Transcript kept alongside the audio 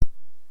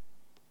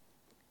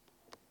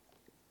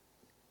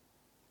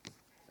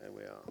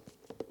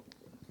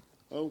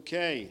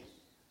Okay.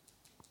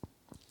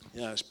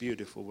 Yeah, it's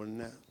beautiful,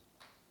 wasn't it?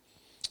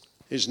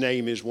 His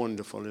name is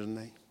wonderful, isn't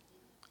he?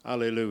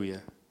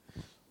 Hallelujah.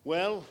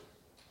 Well,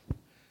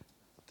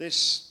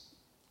 this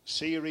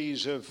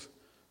series of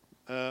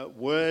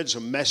words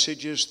and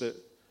messages that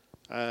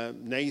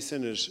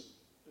Nathan has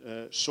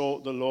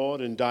sought the Lord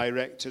and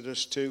directed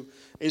us to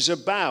is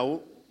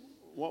about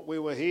what we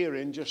were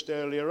hearing just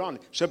earlier on.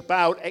 It's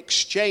about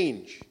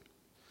exchange.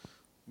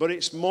 But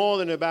it's more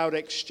than about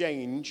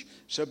exchange.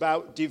 It's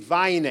about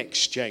divine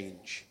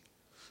exchange.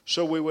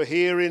 So we were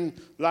hearing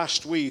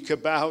last week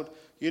about,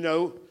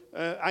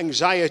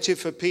 anxiety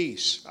for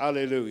peace.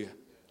 Hallelujah.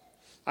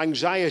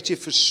 Anxiety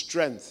for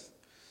strength.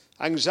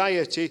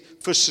 Anxiety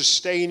for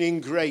sustaining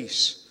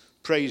grace.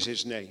 Praise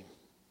his name.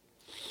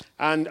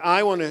 And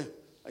I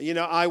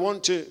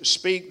want to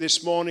speak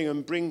this morning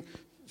and bring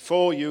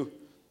for you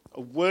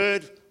a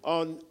word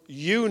on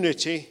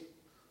unity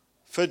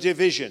for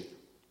division.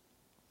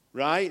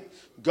 Right?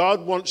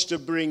 God wants to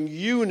bring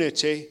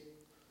unity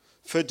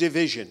for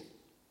division.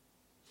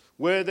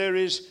 Where there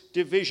is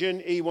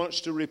division, he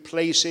wants to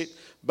replace it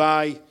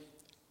by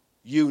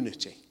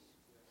unity.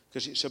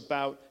 Because it's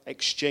about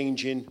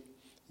exchanging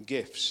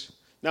gifts.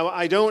 Now,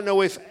 I don't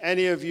know if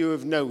any of you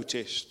have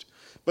noticed,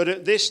 but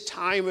at this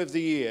time of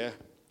the year,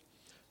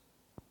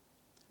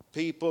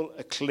 people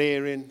are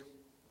clearing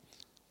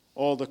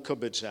all the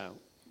cupboards out.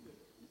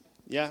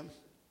 Yeah?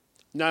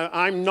 Now,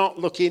 I'm not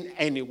looking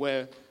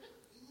anywhere,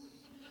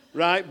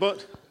 right?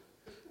 But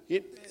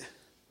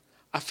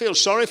I feel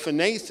sorry for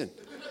Nathan.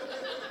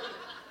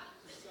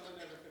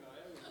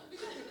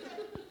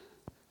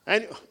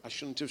 And I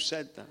shouldn't have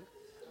said that.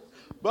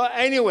 But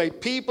anyway,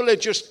 people are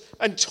just,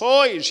 and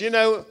toys,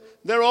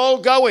 they're all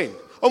going.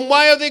 And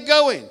why are they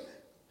going?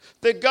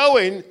 They're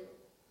going,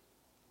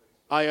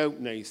 I hope,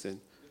 Nathan,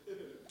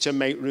 to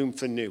make room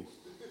for new.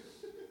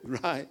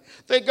 Right?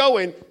 They're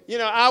going,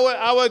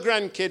 our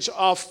grandkids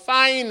are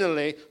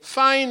finally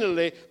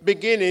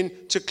beginning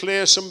to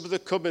clear some of the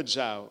cupboards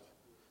out.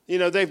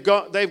 They've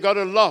got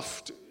a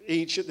loft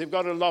each, they've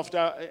got a loft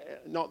out,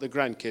 not the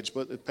grandkids,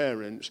 but the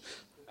parents.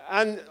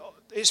 And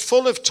it's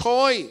full of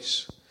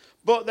toys.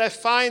 But they're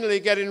finally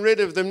getting rid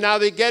of them. Now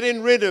they're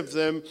getting rid of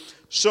them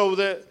so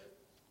that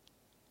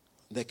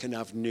they can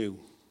have new.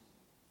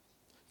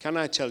 Can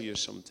I tell you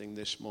something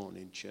this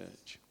morning,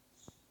 church?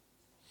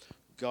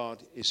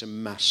 God is a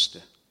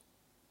master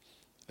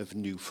of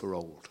new for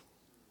old.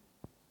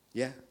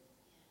 Yeah?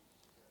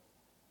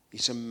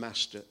 He's a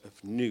master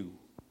of new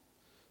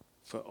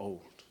for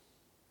old.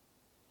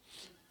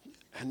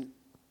 And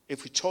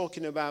if we're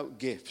talking about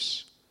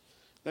gifts,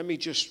 let me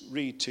just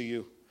read to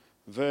you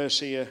a verse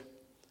here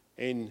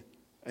in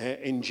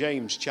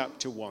James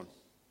chapter 1.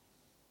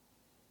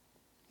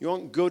 You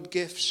want good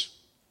gifts?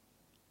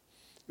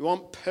 You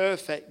want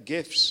perfect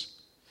gifts?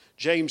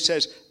 James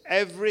says,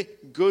 every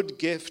good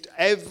gift,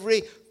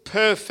 every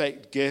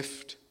perfect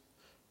gift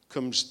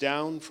comes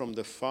down from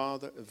the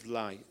Father of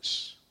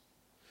lights,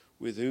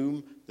 with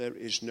whom there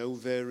is no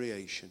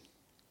variation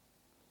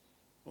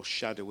or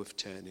shadow of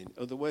turning. In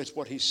other words,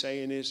 what he's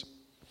saying is,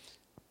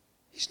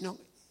 he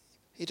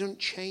doesn't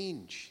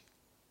change.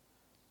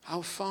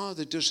 Our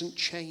Father doesn't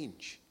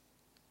change.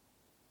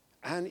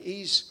 And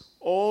he's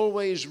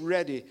always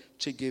ready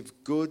to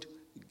give good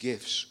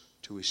gifts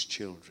to his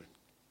children.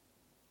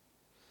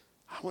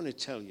 I want to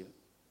tell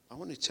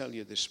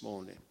you this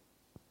morning,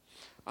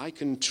 I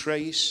can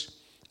trace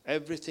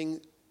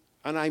everything,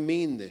 and I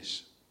mean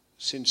this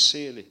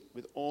sincerely,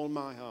 with all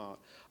my heart.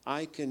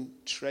 I can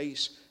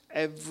trace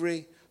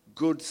every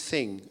good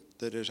thing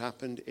that has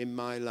happened in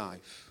my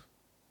life.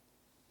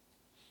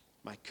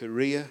 My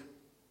career,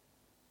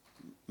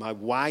 my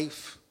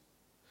wife,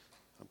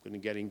 I'm going to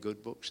get in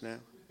good books now,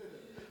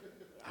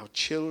 our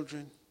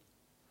children,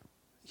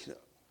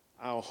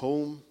 our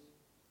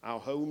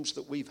homes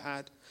that we've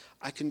had.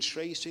 I can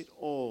trace it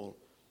all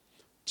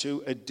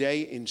to a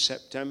day in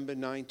September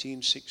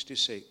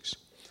 1966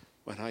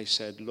 when I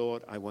said,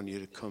 Lord, I want you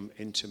to come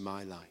into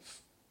my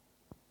life.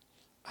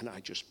 And I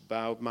just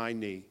bowed my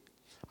knee.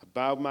 I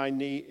bowed my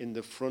knee in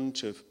the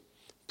front of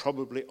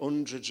probably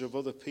hundreds of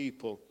other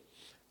people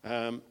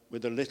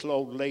with a little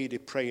old lady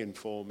praying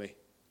for me.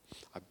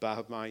 I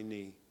bowed my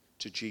knee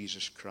to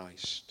Jesus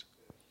Christ.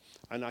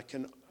 And I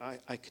can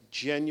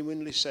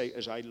genuinely say,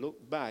 as I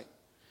look back,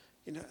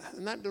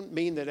 and that doesn't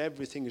mean that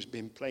everything has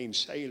been plain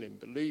sailing.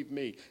 Believe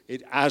me,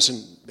 it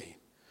hasn't been.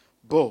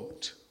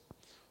 But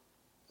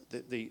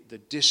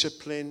the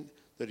discipline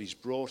that he's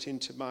brought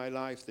into my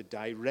life, the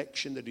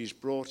direction that he's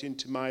brought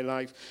into my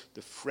life,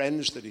 the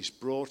friends that he's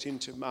brought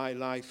into my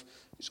life,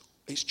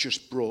 it's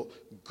just brought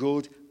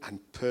good and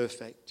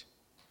perfect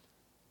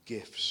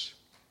gifts.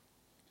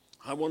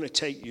 I want to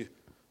take you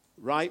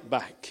right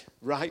back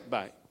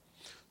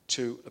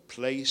to a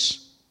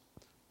place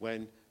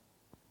when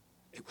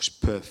it was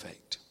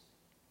perfect.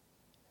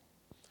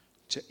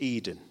 To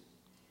Eden.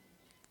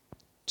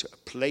 To a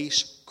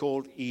place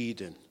called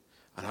Eden.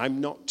 And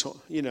I'm not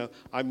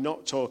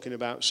talking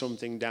about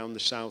something down the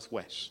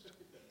southwest,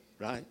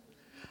 right?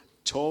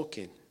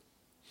 Talking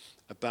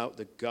about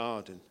the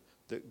garden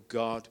that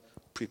God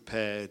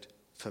prepared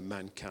for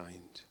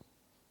mankind.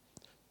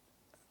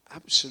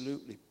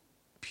 Absolutely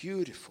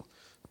beautiful,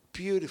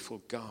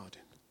 beautiful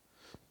garden.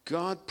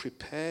 God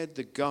prepared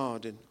the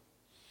garden.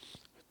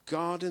 A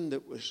garden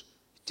that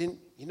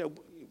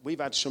we've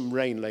had some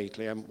rain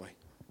lately, haven't we?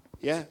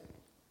 Yeah?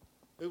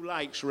 Who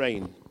likes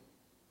rain?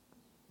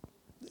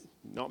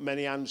 Not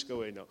many hands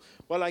going up.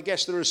 Well, I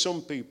guess there are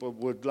some people who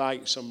would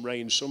like some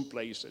rain some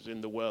places in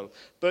the world.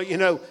 But,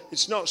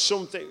 it's not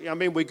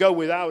something, we go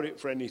without it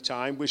for any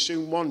time. We're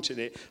soon wanting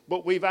it.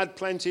 But we've had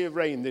plenty of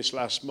rain this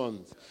last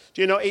month.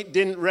 Do you know, it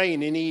didn't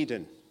rain in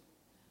Eden.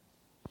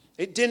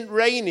 It didn't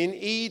rain in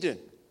Eden.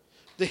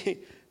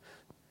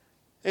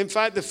 In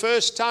fact, the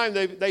first time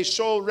they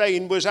saw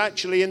rain was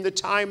actually in the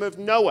time of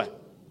Noah.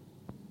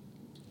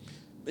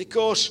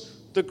 Because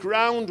the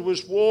ground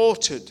was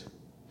watered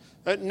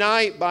at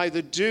night by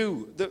the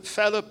dew that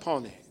fell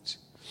upon it.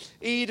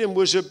 Eden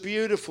was a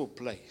beautiful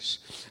place.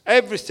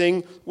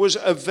 Everything was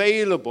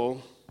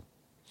available.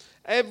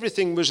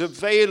 Everything was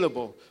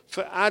available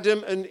for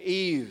Adam and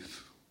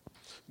Eve.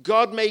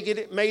 God made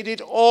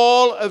it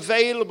all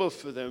available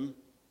for them,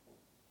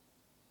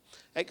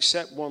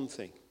 except one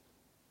thing.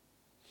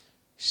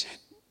 He said,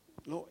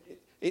 Lord,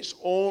 it's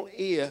all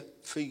here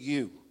for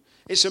you.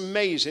 It's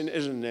amazing,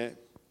 isn't it?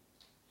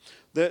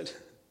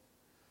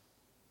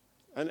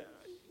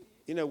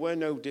 We're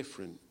no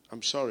different.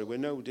 I'm sorry, we're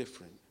no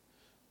different.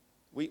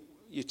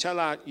 You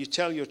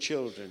tell your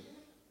children,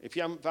 if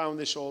you haven't found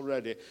this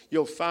already,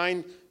 you'll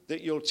find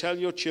that you'll tell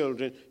your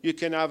children you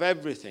can have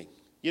everything.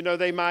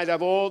 They might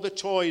have all the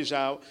toys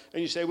out,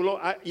 and you say, well,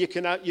 look, you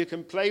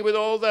can play with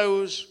all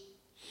those,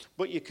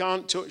 but you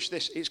can't touch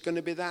this. It's going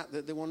to be that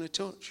they want to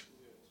touch,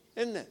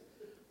 isn't it?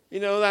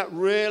 That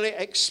really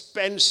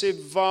expensive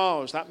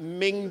vase, that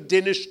Ming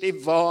Dynasty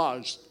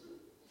vase.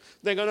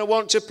 They're going to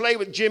want to play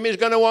with. Jimmy's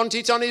going to want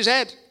it on his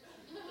head.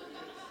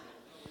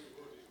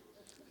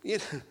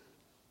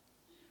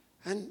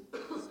 And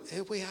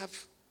here we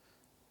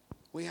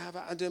have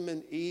Adam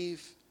and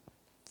Eve.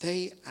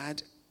 They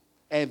had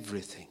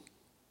everything.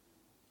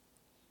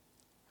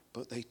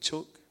 But they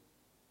took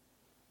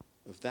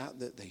of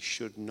that they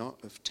should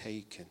not have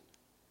taken.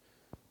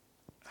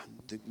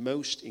 And the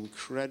most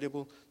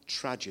incredible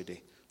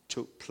tragedy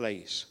took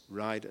place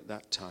right at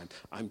that time.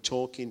 I'm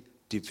talking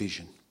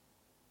division.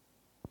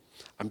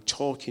 I'm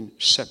talking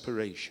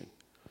separation.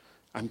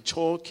 I'm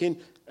talking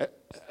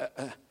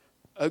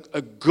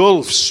a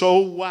gulf so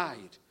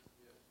wide.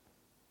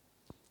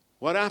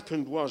 What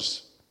happened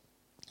was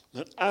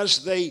that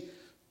as they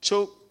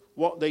took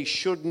what they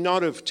should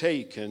not have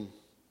taken,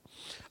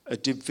 a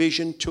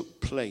division took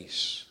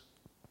place.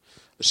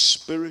 A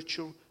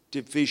spiritual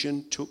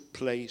division took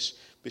place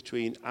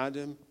between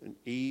Adam and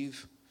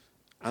Eve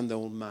and the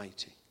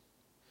Almighty.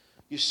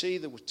 You see,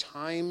 there were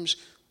times,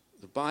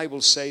 the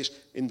Bible says,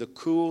 in the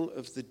cool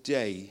of the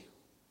day,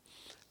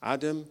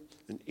 Adam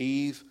and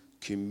Eve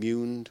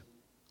communed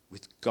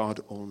with God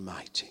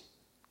Almighty.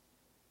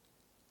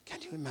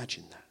 Can you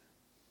imagine that?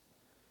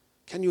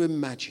 Can you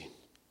imagine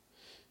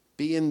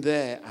being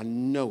there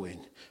and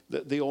knowing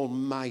that the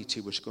Almighty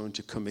was going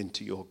to come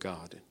into your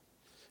garden,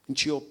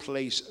 into your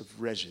place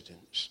of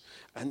residence?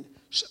 And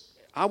so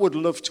I would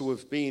love to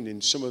have been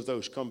in some of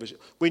those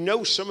conversations. We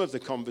know some of the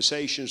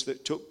conversations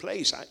that took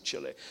place,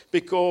 actually,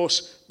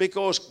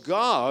 because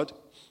God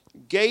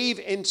gave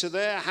into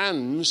their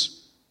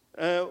hands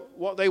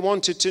what they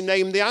wanted to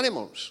name the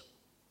animals.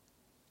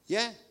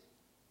 Yeah.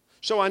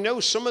 So I know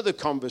some of the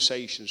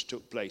conversations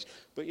took place,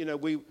 but,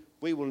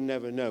 we will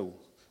never know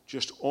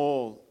just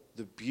all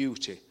the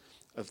beauty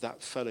of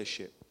that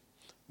fellowship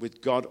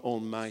with God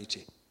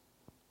Almighty.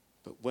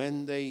 But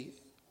when they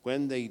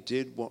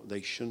did what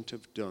they shouldn't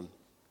have done,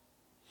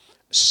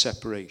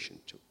 separation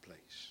took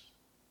place.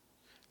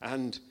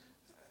 And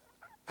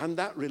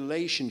that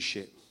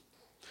relationship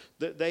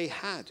that they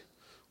had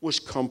was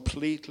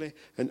completely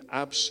and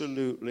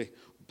absolutely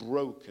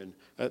broken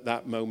at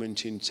that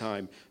moment in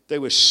time. They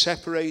were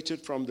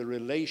separated from the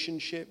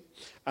relationship,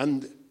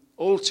 and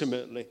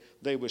ultimately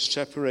they were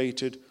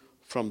separated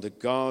from the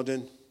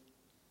garden,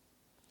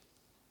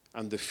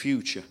 and the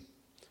future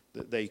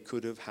that they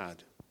could have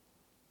had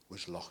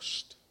was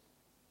lost.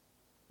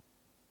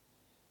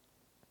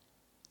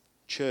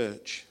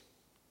 Church,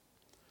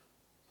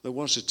 there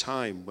was a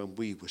time when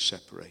we were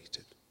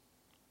separated.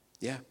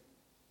 Yeah.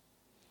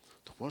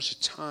 There was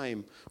a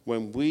time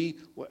when we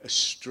were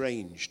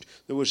estranged.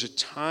 There was a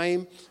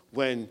time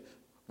when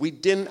we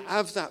didn't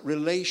have that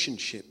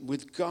relationship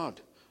with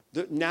God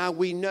that now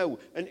we know.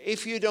 And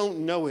if you don't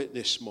know it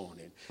this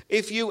morning,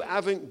 if you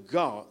haven't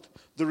got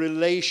the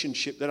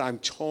relationship that I'm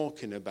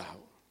talking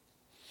about,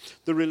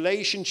 the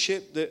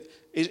relationship that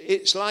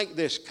it's like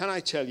this. Can I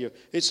tell you?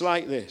 It's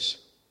like this.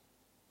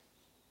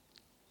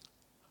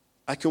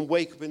 I can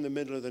wake up in the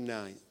middle of the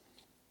night,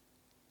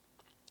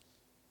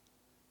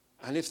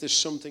 and if there's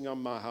something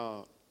on my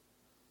heart,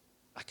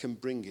 I can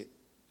bring it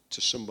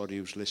to somebody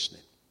who's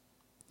listening.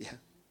 Yeah.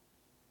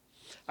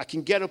 I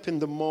can get up in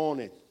the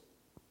morning,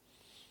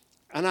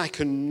 and I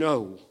can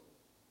know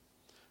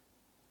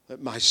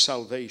that my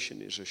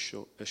salvation is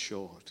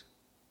assured.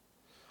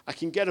 I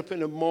can get up in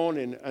the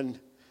morning and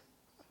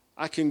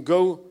I can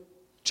go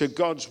to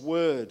God's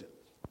word.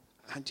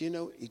 And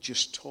he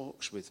just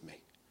talks with me.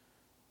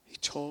 He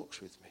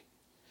talks with me.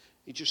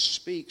 He just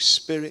speaks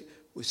spirit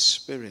with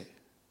spirit.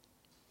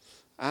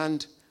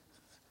 And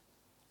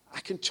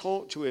I can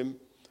talk to him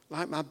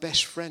like my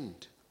best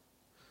friend.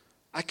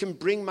 I can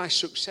bring my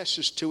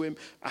successes to him.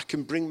 I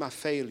can bring my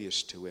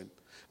failures to him.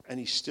 And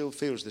he still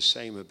feels the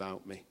same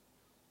about me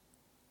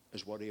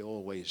as what he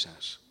always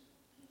has.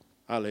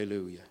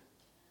 Hallelujah.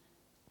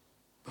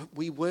 But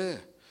we were.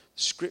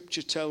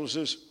 Scripture tells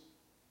us,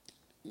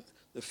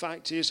 the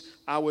fact is,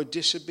 our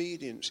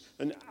disobedience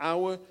and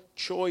our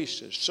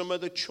choices, some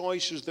of the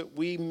choices that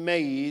we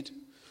made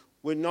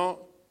were not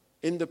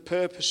in the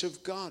purpose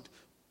of God.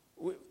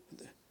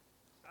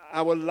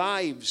 Our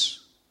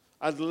lives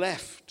had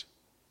left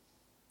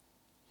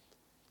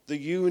the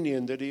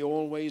union that he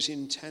always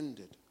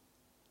intended.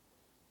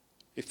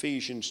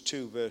 Ephesians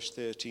 2 verse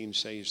 13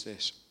 says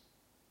this.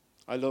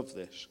 I love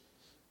this.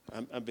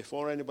 And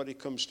before anybody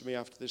comes to me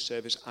after the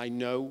service, I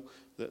know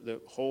that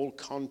the whole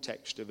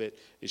context of it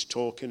is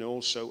talking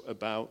also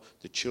about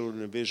the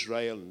children of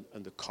Israel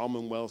and the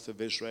commonwealth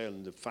of Israel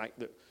and the fact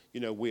that,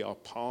 we are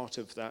part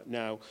of that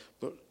now.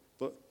 But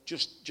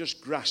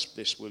just grasp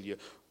this, will you?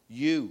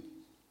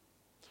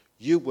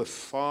 You were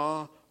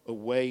far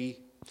away.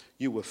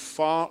 You were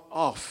far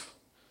off.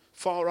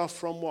 Far off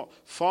from what?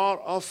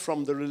 Far off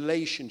from the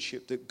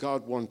relationship that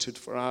God wanted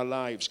for our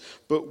lives.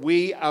 But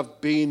we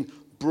have been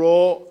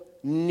brought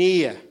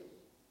near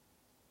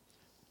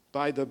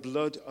by the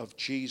blood of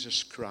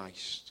Jesus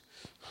Christ.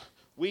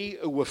 We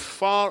who were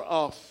far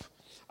off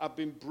have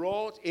been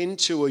brought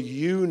into a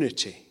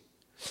unity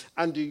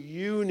and a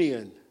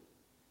union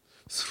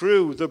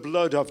through the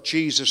blood of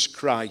Jesus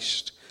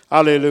Christ.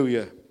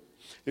 Hallelujah.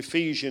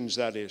 Ephesians,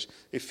 that is.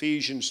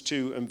 Ephesians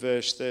 2 and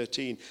verse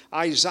 13.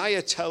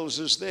 Isaiah tells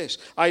us this.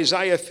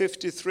 Isaiah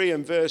 53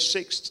 and verse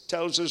 6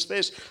 tells us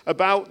this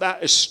about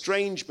that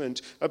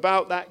estrangement,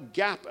 about that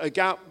gap,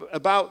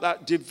 about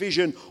that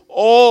division.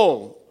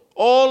 All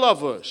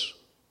of us.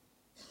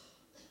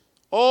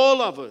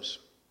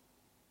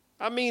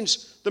 That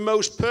means the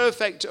most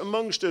perfect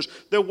amongst us.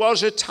 There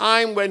was a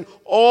time when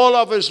all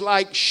of us,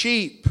 like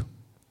sheep,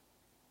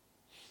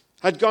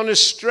 had gone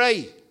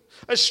astray.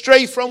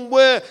 Astray from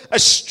where?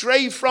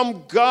 Astray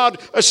from God.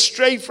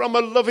 Astray from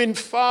a loving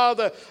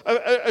Father.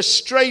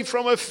 Astray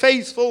from a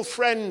faithful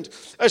friend.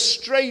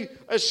 Astray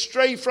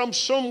from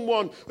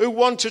someone who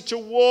wanted to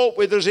walk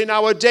with us in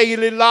our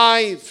daily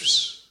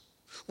lives.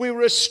 We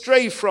were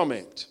astray from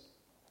it.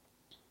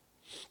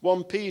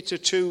 1 Peter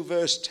 2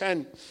 verse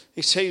 10.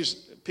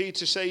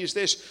 Peter says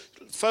this,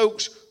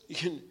 folks,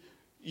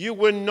 you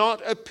were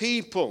not a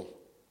people.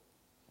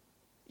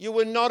 You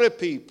were not a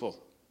people.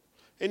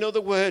 In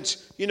other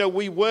words,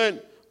 we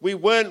weren't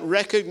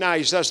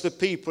recognized as the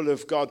people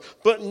of God.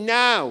 But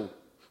now,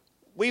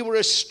 we were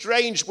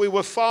estranged, we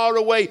were far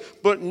away.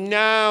 But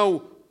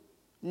now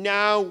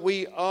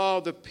we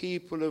are the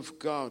people of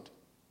God.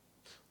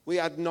 We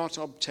had not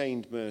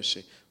obtained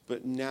mercy,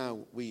 but now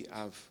we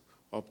have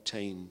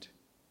obtained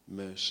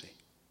mercy.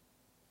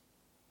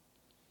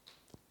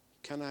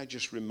 Can I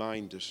just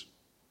remind us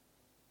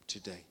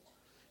today?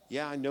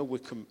 Yeah, I know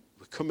we're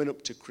coming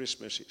up to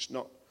Christmas. It's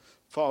not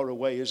far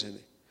away, isn't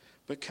it?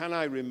 But can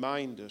I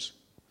remind us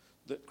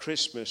that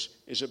Christmas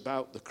is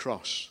about the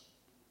cross?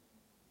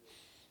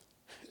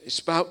 It's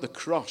about the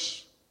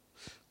cross.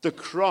 The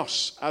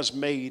cross has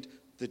made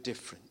the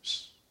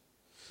difference.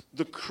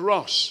 The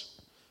cross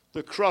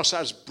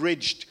has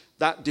bridged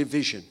that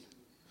division.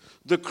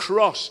 The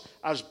cross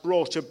has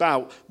brought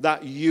about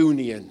that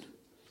union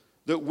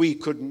that we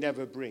could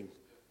never bring.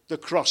 The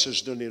cross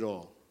has done it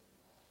all.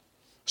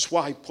 That's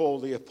why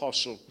Paul the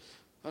Apostle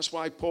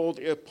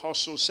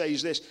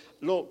says this.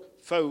 Look,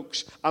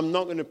 folks, I'm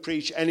not going to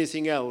preach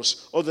anything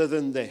else other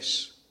than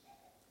this.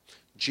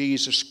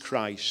 Jesus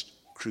Christ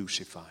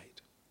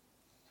crucified.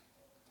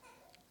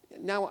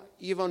 Now,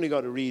 you've only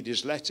got to read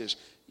his letters.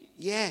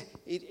 Yeah,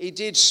 he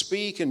did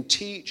speak and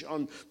teach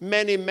on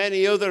many,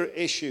 many other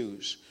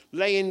issues,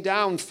 laying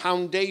down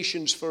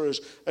foundations for us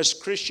as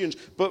Christians.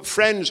 But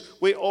friends,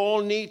 we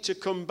all need to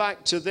come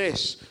back to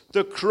this.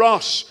 The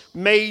cross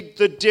made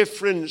the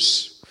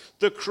difference.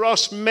 The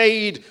cross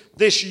made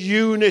this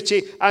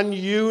unity and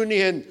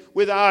union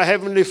with our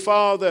Heavenly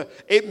Father.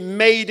 It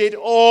made it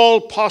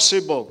all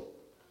possible.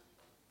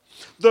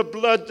 The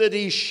blood that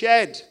he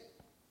shed,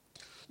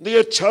 the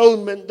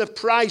atonement, the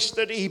price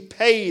that he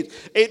paid,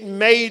 it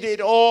made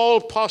it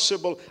all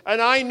possible. And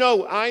I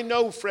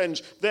know,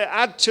 friends, there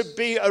had to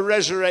be a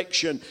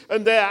resurrection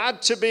and there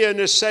had to be an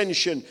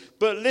ascension.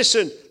 But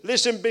listen,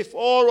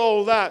 before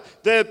all that,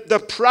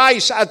 the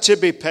price had to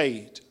be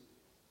paid.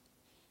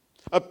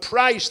 A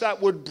price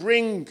that would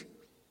bring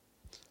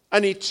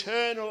an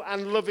eternal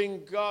and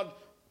loving God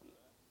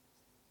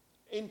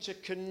into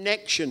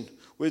connection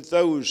with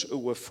those who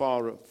were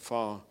far,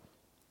 far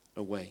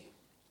away.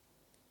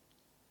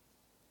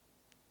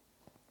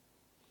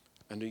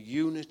 And a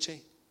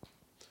unity,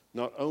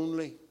 not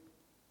only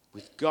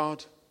with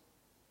God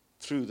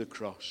through the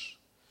cross.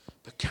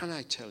 But can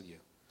I tell you,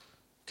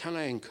 can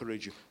I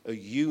encourage you, a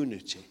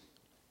unity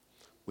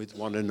with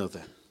one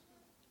another?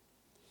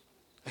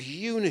 A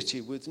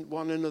unity with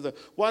one another.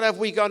 What have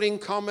we got in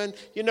common?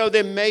 You know,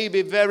 there may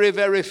be very,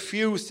 very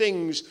few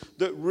things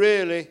that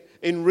really,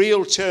 in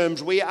real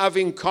terms, we have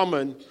in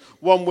common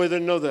one with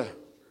another.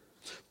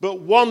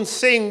 But one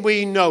thing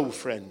we know,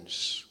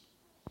 friends,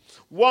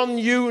 one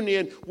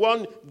union,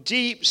 one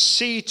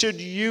deep-seated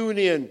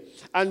union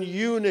and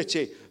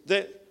unity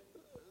that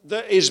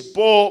is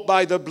bought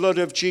by the blood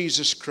of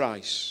Jesus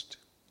Christ.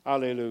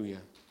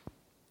 Hallelujah.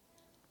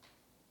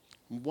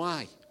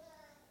 Why?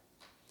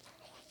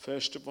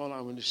 First of all,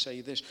 I want to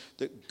say this,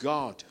 that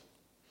God,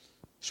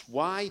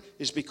 why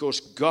is because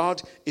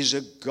God is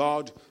a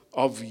God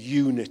of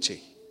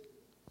unity.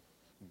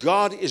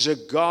 God is a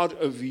God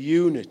of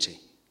unity.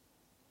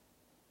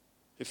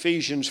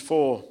 Ephesians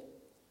 4,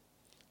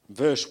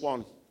 verse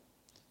 1.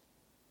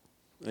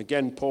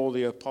 Again, Paul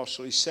the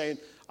apostle is saying,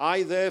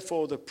 I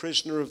therefore, the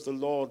prisoner of the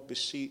Lord,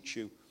 beseech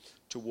you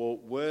to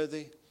walk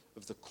worthy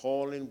of the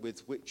calling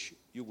with which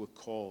you were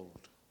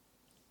called,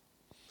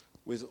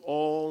 with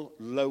all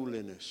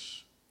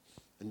lowliness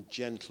and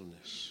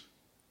gentleness,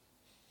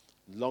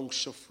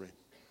 long-suffering,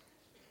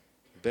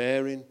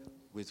 bearing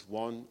with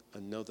one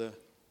another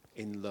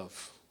in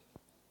love.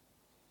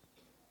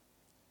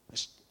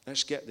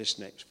 Let's get this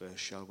next verse,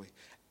 shall we?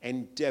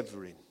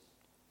 Endeavoring.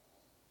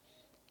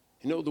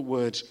 In other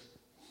words,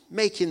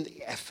 making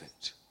the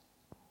effort.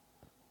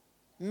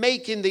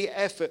 Making the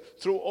effort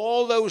through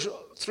all those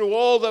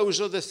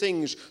other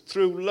things,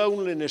 through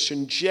loneliness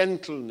and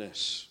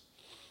gentleness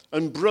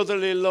and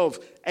brotherly love,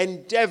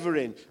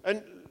 endeavoring.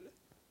 And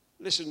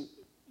listen,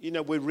 you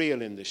know, we're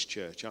real in this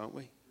church, aren't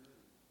we?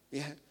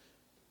 Yeah.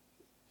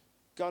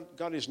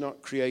 God is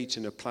not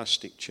creating a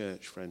plastic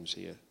church, friends,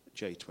 here at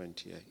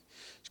J28.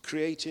 He's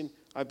creating,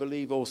 I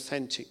believe,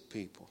 authentic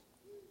people.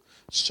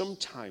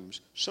 Sometimes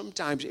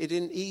it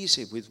isn't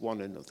easy with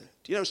one another.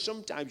 You know,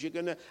 sometimes you're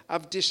going to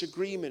have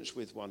disagreements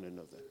with one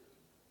another.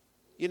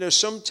 You know,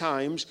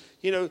 sometimes,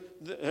 you know,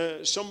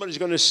 somebody's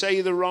going to say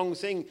the wrong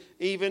thing,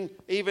 even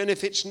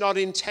if it's not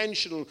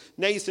intentional.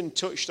 Nathan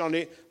touched on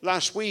it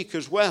last week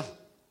as well.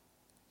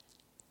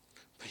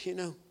 But, you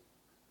know,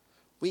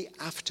 we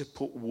have to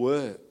put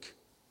work,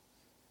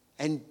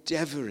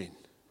 endeavoring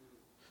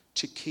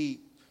to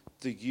keep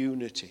the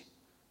unity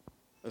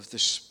of the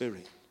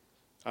Spirit.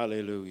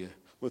 Hallelujah.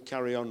 We'll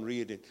carry on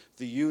reading.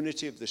 The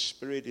unity of the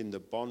Spirit in the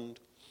bond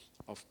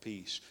of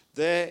peace.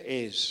 There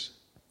is,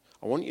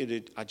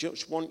 I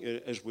just want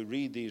you, as we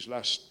read these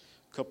last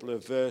couple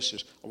of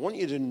verses, I want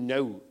you to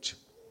note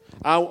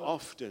how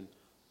often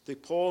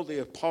Paul the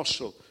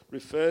Apostle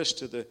refers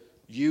to the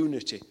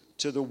unity,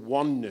 to the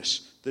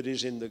oneness that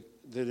is in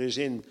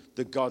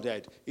the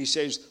Godhead. He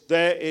says,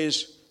 there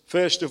is,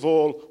 first of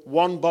all,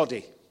 one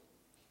body,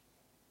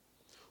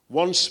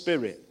 one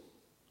Spirit,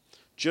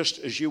 just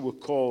as you were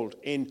called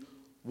in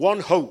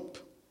one hope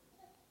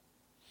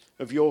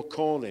of your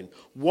calling,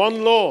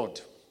 one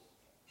Lord,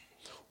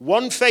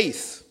 one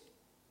faith,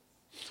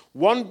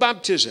 one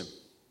baptism,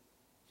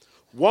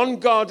 one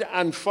God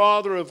and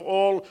Father of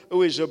all,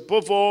 who is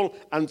above all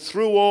and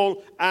through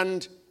all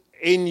and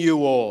in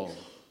you all.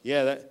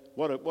 Yeah,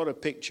 what a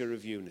picture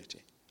of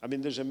unity. I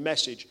mean, there's a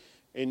message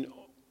in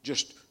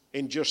just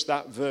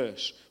that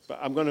verse, but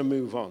I'm going to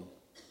move on.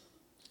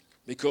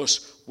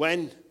 Because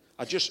when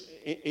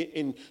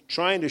in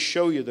trying to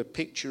show you the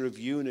picture of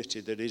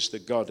unity that is the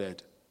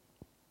Godhead,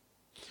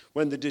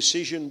 when the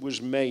decision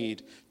was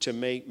made to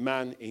make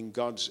man in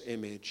God's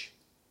image,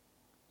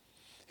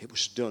 it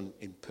was done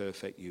in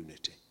perfect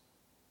unity.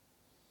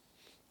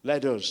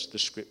 Let us, the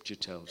scripture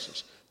tells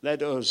us,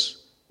 let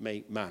us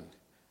make man.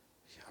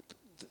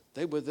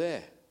 They were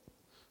there,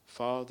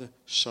 Father,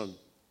 Son,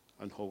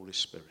 and Holy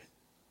Spirit.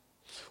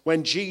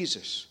 When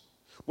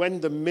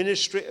the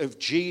ministry of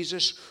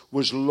Jesus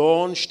was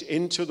launched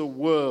into the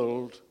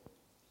world,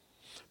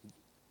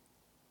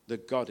 the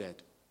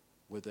Godhead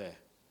were there.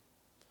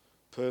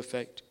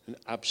 Perfect and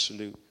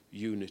absolute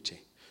unity.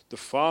 The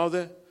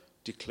Father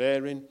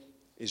declaring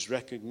his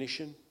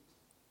recognition,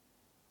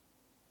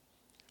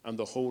 and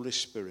the Holy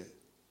Spirit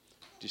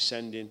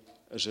descending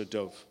as a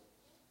dove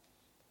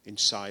in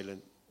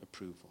silent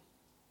approval.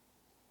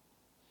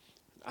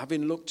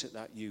 Having looked at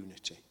that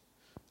unity,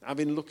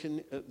 having looked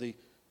at the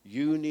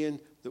union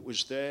that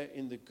was there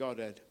in the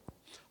Godhead,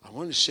 I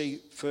want to say,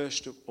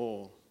 first of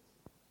all,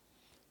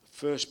 the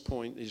first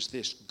point is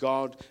this: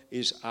 God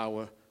is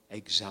our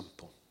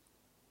example.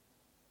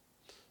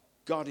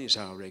 God is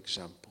our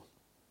example.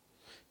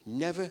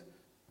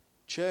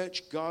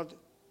 God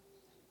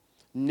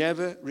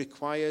never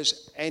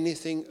requires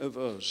anything of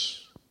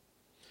us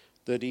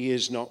that he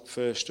is not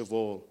first of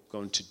all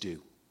going to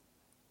do.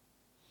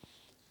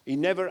 He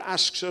never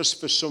asks us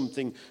for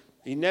something.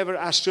 He never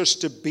asks us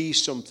to be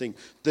something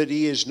that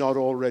he is not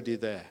already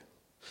there.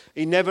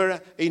 He never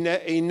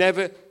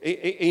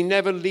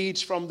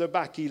leads from the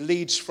back. He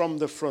leads from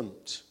the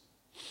front.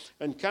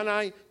 And can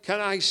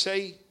I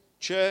say,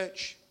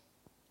 church,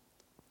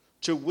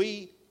 to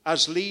we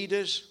as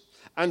leaders,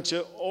 and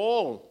to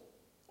all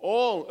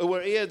who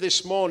are here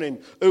this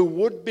morning who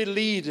would be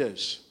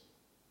leaders,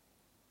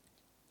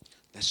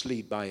 let's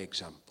lead by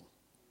example.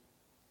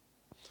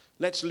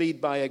 Let's lead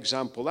by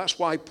example. That's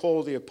why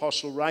Paul the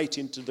Apostle,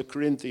 writing to the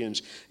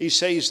Corinthians, he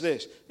says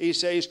this. He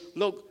says,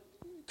 look,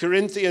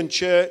 Corinthian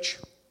church,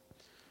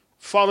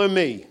 follow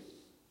me.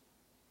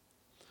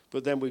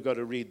 But then we've got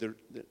to read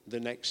the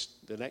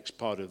next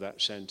part of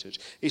that sentence.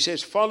 He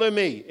says, follow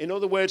me. In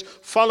other words,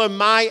 follow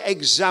my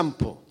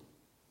example,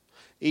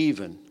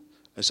 even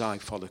as I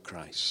follow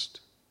Christ.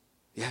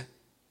 Yeah?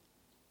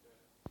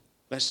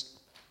 Let's,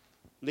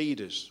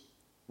 leaders,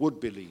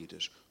 would-be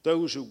leaders,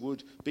 those who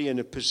would be in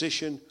a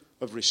position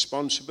of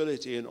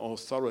responsibility and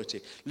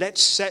authority.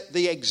 Let's set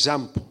the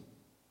example.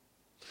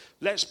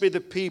 Let's be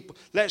the people.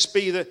 Let's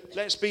be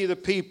the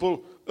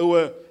people who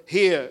are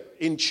here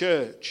in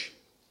church.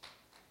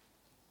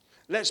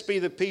 Let's be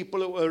the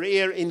people who are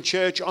here in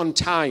church on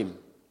time.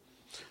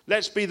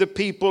 Let's be the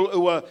people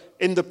who are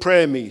in the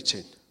prayer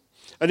meeting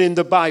and in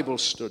the Bible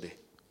study.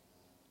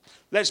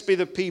 Let's be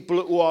the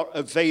people who are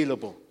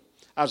available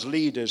as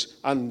leaders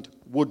and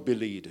would-be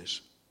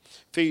leaders.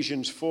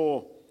 Ephesians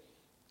 4,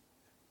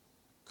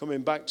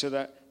 coming back to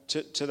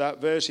that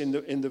verse,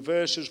 in the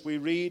verses we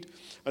read,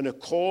 and a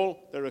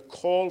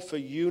call for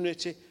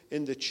unity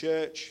in the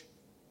church,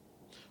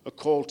 a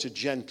call to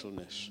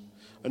gentleness,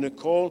 and a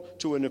call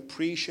to an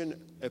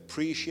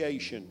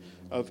appreciation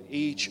of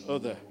each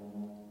other.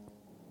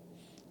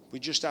 We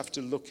just have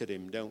to look at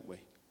him, don't we?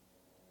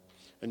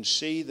 And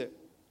see that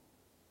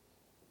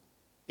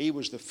he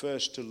was the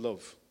first to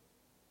love.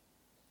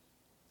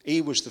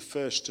 He was the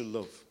first to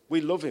love.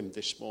 We love him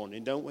this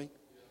morning, don't we?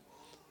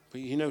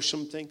 But you know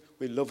something?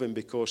 We love him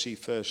because he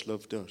first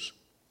loved us.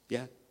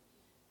 Yeah?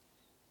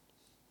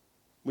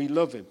 We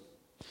love him.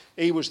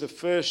 He was the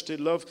first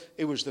to love.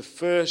 He was the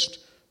first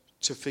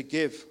to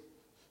forgive.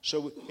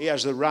 So he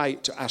has the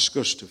right to ask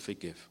us to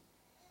forgive.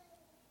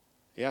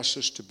 He asks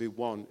us to be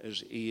one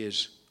as he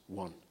is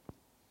one.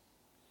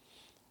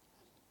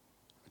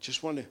 I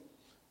just want to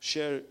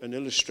share an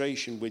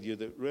illustration with you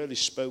that really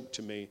spoke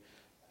to me,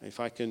 if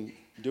I can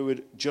do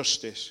it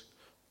justice.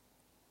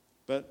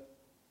 But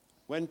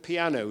when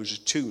pianos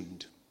are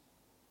tuned,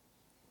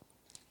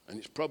 and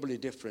it's probably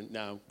different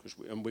now,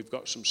 and we've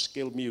got some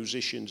skilled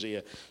musicians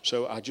here,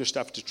 so I just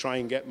have to try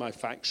and get my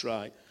facts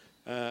right.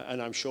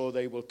 And I'm sure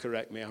they will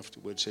correct me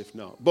afterwards if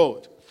not.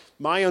 But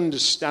my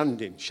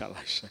understanding, shall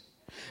I say,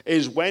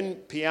 is when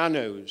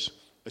pianos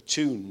are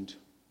tuned,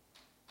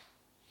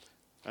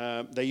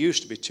 they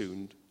used to be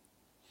tuned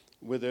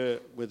with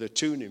a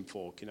tuning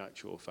fork, in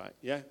actual fact,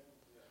 yeah?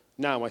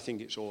 Now I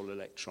think it's all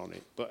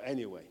electronic, but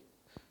anyway.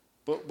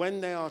 But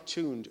when they are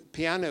tuned,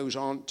 pianos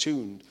aren't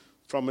tuned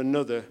from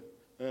another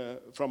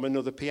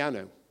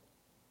piano,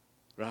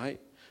 right?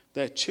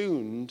 They're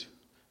tuned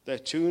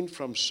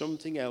from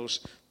something else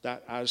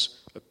that has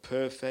a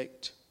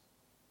perfect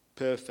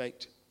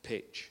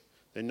pitch.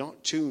 They're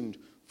not tuned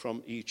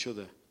from each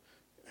other.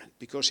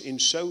 Because in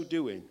so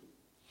doing,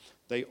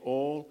 they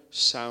all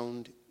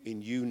sound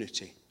in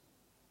unity.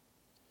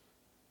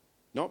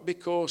 Not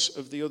because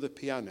of the other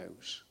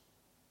pianos,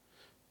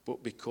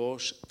 but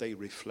because they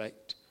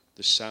reflect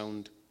the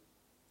sound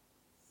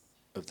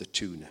of the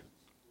tuner.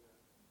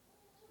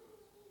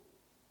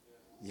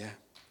 Yeah.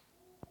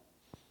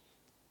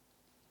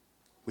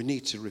 We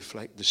need to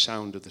reflect the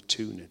sound of the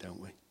tuner,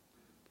 don't we?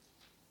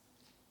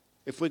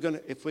 If we're going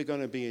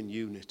to be in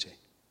unity,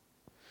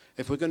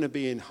 if we're going to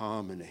be in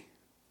harmony,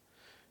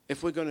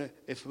 if we're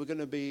going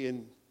to be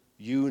in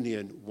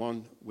union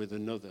one with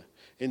another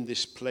in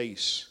this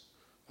place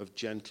of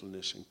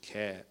gentleness and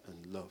care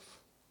and love,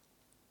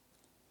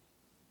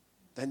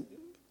 then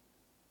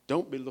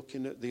don't be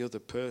looking at the other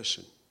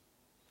person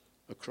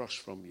across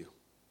from you.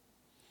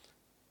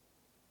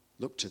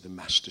 Look to the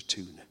master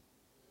tuner.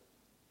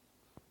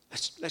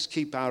 Let's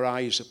keep our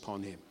eyes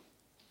upon him.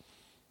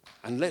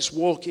 And let's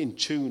walk in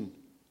tune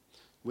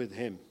with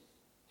him.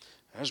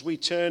 As we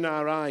turn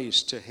our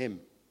eyes to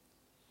him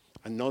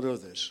and not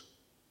others,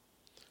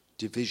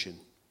 division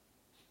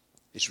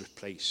is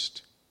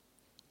replaced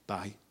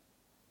by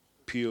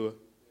pure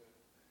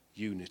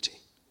unity.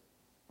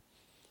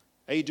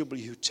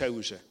 A.W.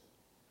 Tozer,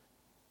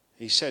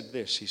 he said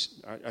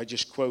this, I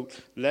just quote,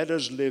 "Let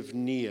us live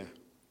near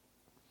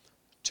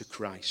to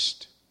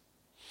Christ.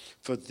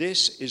 For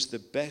this is the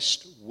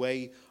best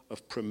way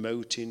of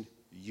promoting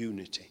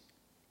unity.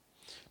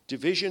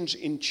 Divisions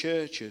in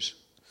churches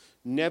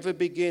never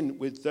begin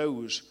with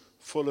those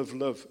full of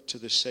love to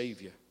the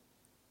Savior.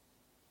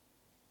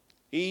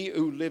 He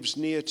who lives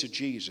near to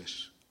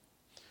Jesus,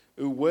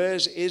 who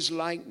wears his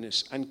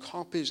likeness and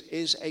copies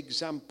his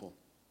example,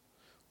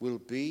 will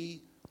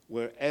be,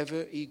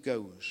 wherever he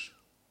goes,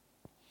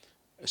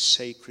 a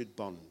sacred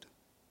bond,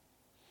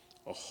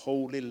 a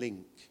holy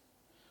link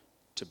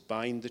to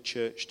bind the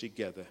church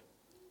together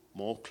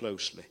more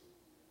closely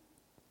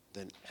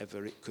than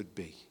ever it could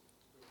be."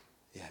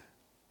 Yeah.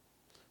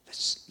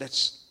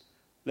 Let's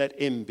let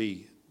him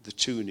be the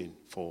tuning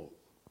fork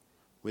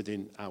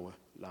within our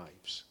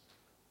lives.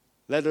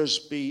 Let us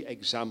be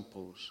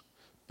examples,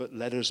 but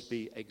let us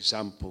be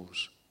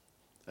examples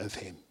of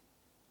him.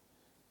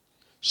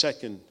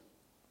 Second,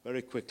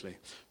 very quickly,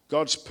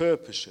 God's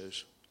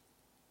purposes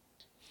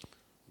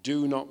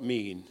do not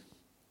mean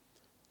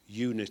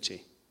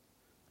unity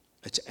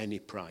at any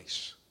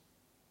price.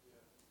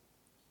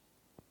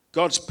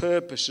 God's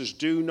purposes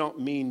do not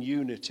mean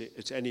unity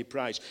at any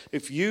price.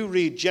 If you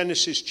read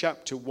Genesis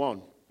chapter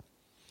 1,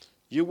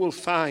 you will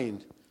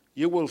find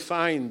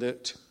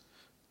that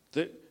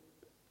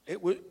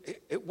it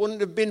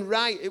wouldn't have been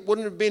right. It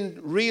wouldn't have been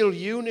real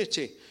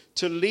unity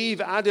to leave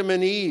Adam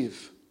and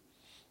Eve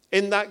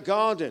in that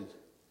garden.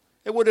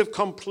 It would have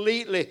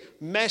completely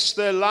messed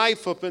their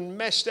life up and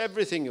messed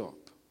everything up.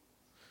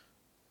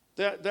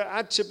 There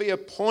had to be a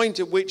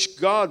point at which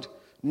God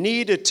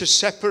needed to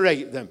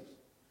separate them.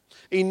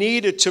 He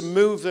needed to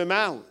move them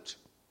out.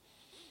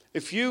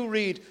 If you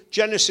read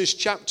Genesis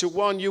chapter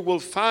 1, you will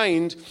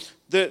find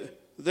that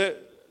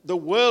the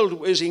world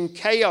was in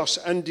chaos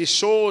and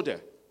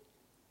disorder.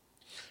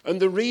 And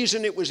the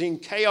reason it was in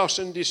chaos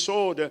and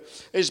disorder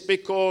is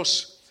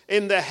because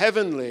in the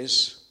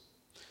heavenlies,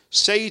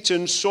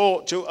 Satan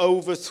sought to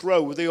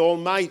overthrow the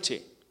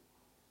Almighty.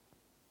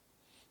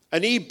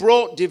 And he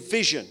brought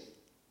division.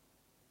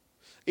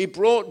 He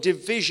brought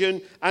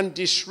division and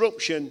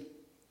disruption.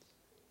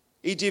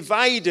 He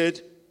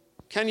divided,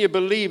 can you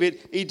believe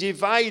it? He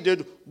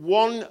divided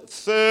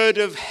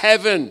 1/3 of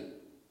heaven,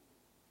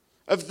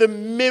 of the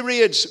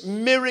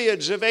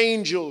myriads of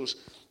angels.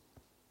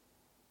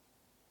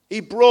 He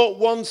brought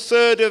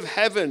 1/3 of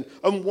heaven.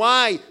 And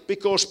why?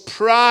 Because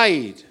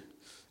pride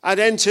had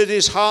entered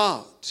his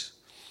heart.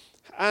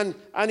 And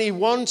he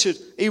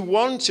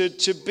wanted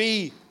to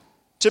be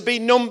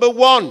number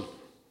one.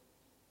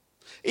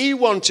 He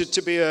wanted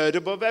to be heard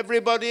above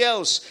everybody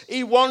else.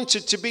 He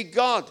wanted to be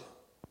God.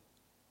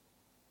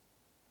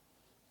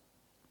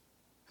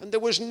 And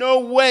there was no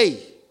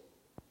way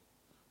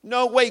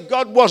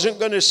God wasn't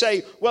going to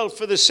say, well,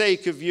 for the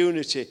sake of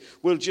unity,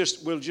 we'll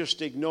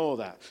just ignore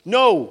that.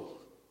 No.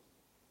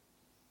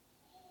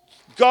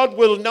 God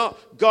will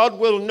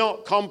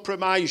not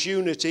compromise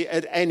unity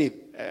at any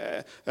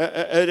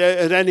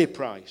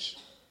price.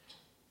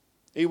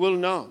 He will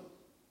not.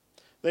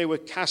 They were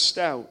cast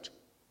out,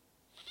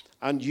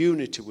 and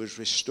unity was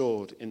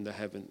restored in the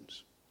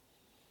heavens.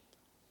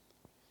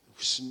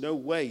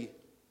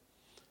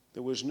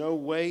 There was no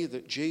way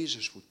that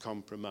Jesus would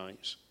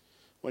compromise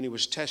when he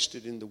was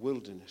tested in the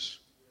wilderness.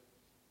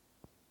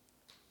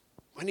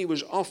 When he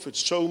was offered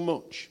so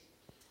much.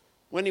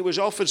 When he was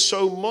offered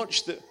so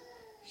much that,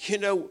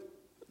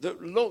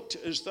 that looked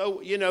as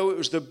though, it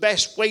was the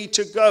best way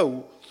to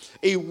go.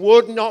 He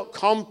would not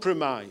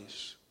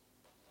compromise.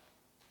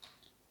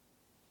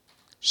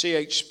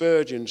 C.H.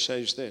 Spurgeon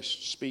says this,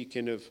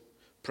 speaking of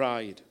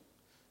pride.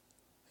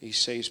 He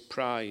says,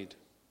 pride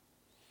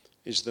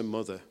is the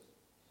mother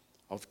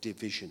of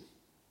division.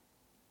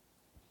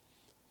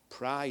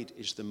 Pride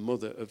is the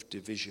mother of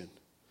division.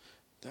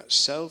 That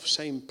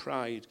self-same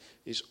pride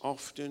is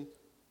often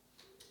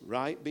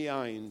right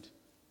behind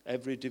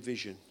every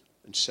division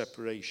and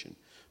separation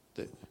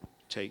that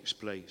takes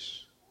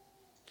place.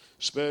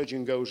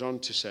 Spurgeon goes on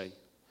to say,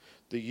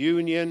 the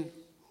union,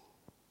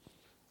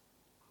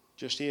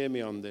 just hear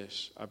me on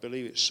this, I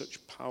believe it's such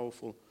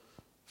powerful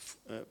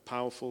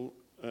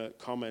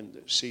comment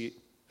that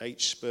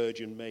C.H.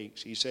 Spurgeon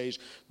makes. He says,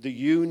 the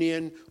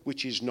union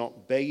which is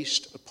not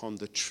based upon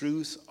the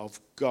truth of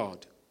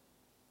God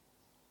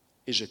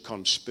is a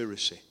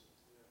conspiracy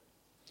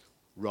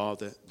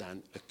rather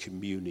than a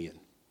communion.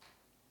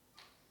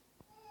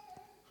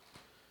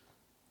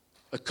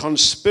 A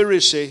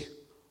conspiracy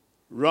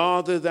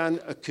rather than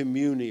a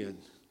communion.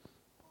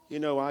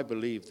 I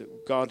believe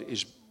that God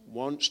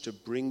wants to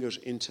bring us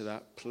into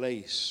that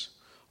place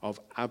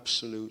of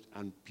absolute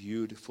and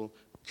beautiful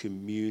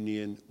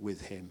communion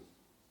with him.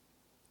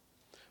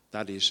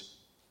 That is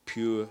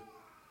pure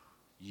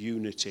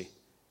unity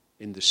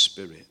in the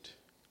Spirit.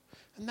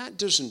 And that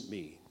doesn't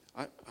mean,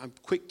 I'm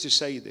quick to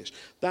say this,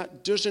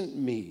 that doesn't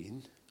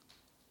mean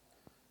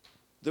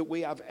that we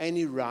have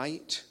any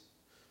right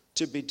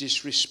to be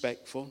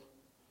disrespectful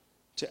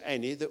to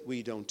any that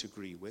we don't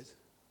agree with.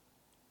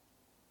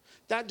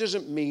 That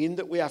doesn't mean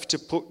that we have to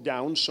put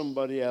down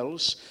somebody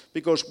else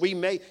because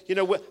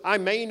I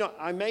may not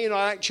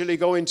actually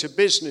go into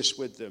business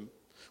with them,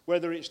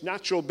 whether it's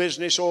natural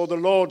business or the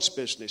Lord's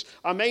business.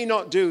 I may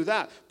not do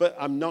that, but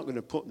I'm not going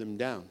to put them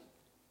down.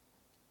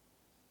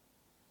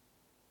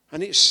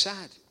 And it's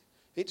sad.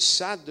 It's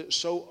sad that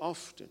so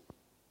often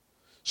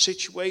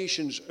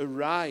situations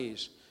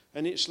arise,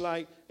 and it's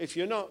like if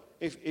you're not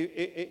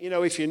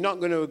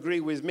going to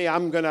agree with me,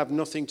 I'm going to have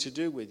nothing to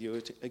do with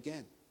you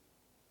again.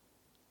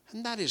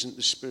 And that isn't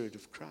the Spirit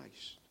of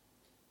Christ.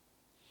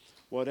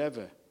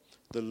 Whatever,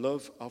 the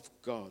love of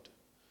God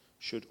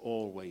should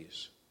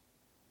always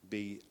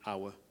be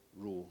our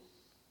rule.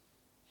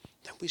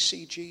 Then we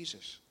see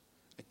Jesus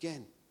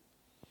again.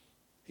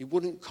 He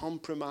wouldn't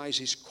compromise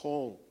his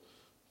call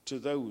to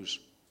those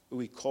who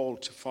he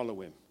called to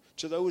follow him,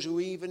 to those who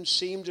even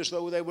seemed as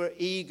though they were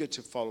eager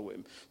to follow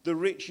him. The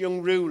rich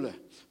young ruler,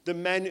 the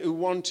men who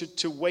wanted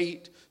to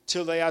wait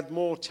till they had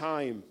more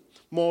time,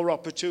 more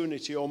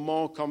opportunity or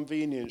more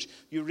convenience.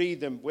 You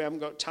read them. We haven't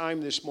got time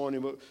this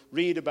morning, but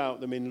read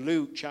about them in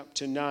Luke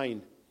chapter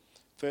 9,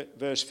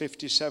 verse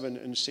 57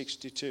 and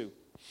 62.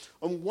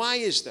 And why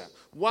is that?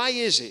 Why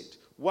is it?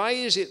 Why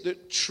is it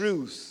that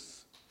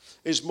truth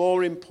is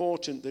more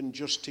important than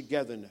just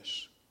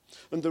togetherness?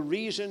 And the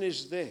reason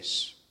is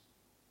this.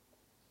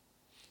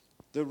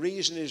 The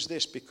reason is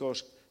this,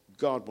 because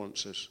God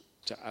wants us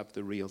to have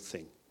the real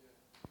thing.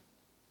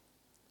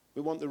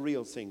 We want the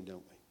real thing,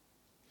 don't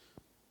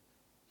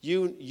we?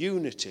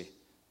 Unity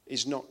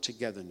is not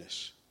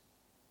togetherness.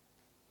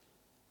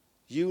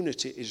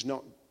 Unity is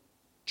not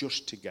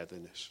just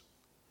togetherness.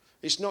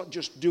 It's not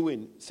just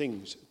doing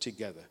things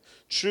together.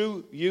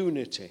 True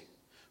unity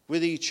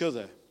with each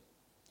other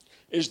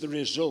is the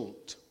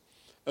result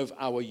of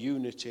our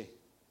unity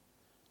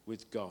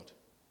with God.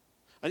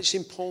 And it's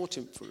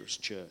important for us,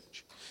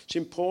 church. It's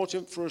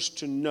important for us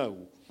to know,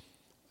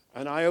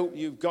 and I hope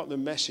you've got the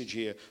message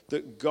here,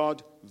 that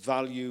God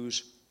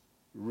values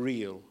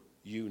real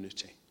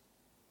unity.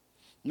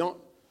 Not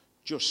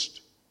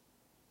just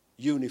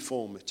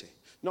uniformity,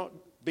 not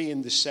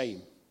being the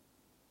same,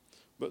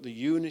 but the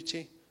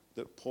unity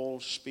that Paul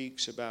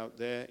speaks about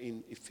there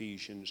in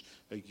Ephesians,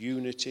 a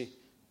unity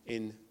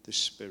in the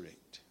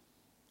Spirit.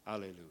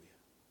 Hallelujah.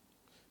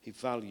 He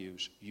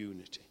values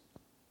unity.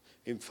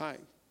 In fact,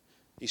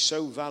 he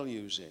so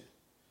values it,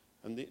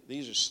 and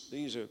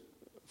these are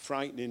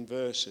frightening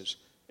verses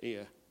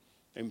here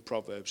in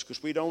Proverbs,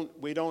 because we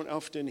don't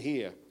often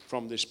hear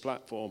from this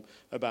platform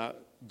about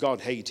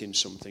God hating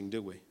something,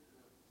 do we?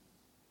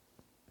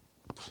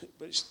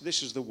 But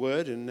this is the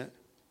word, isn't it?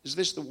 Is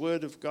this the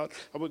word of God?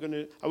 Are we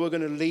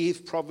going to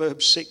leave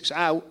Proverbs 6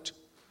 out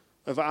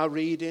of our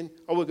reading?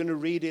 Are we going to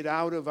read it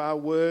out of our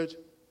word?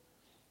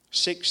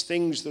 6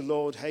 things the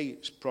Lord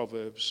hates,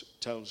 Proverbs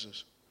tells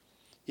us.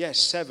 Yes,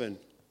 7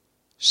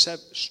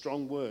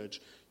 strong words.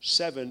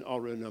 7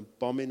 are an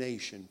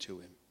abomination to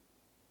him.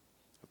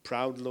 A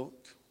proud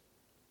look,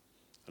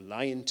 a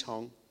lying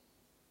tongue,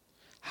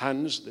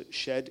 hands that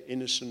shed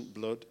innocent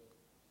blood,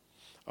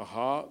 a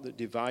heart that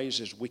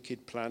devises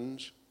wicked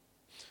plans,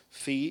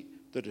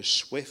 feet that are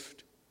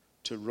swift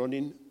to run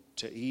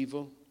into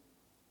evil,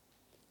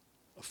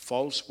 a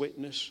false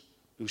witness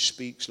who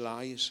speaks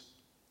lies,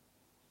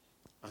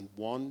 and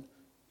one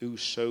who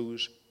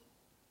sows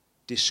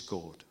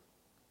discord,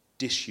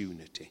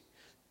 disunity,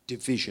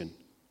 division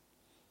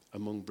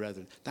among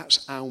brethren.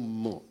 That's how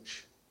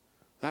much.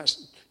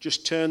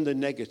 Just turn the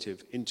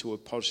negative into a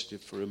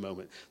positive for a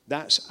moment.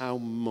 That's how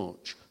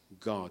much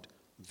God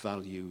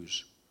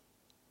values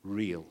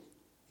real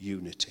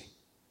unity.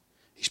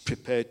 He's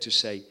prepared to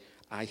say,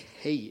 I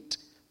hate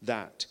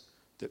that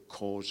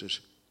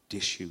causes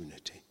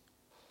disunity.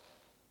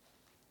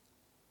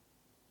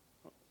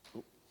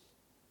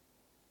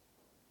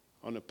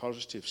 On a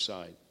positive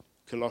side,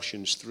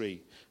 Colossians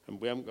 3, and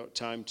we haven't got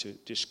time to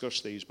discuss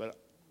these, but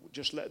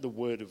just let the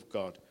word of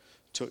God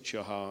touch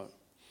your heart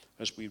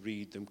as we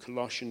read them.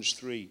 Colossians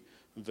 3,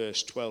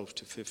 verse 12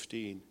 to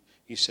 15.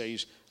 He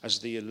says, as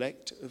the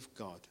elect of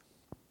God,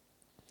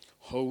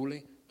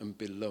 holy and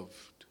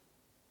beloved.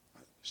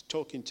 He's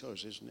talking to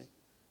us, isn't he?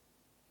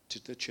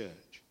 To the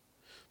church.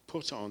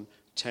 Put on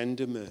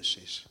tender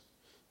mercies,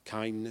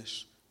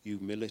 kindness,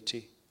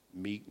 humility,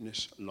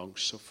 meekness,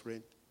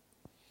 long-suffering.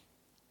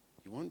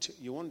 You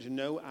want to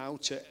know how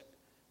to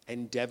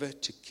endeavor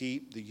to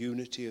keep the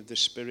unity of the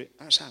Spirit?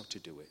 That's how to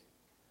do it.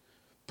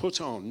 Put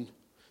on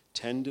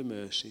tender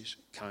mercies,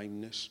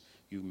 kindness,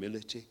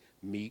 humility,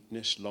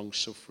 meekness,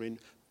 long-suffering,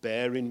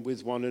 bearing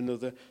with one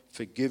another,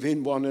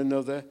 forgiving one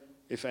another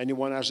if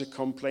anyone has a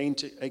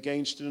complaint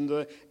against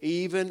another,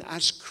 even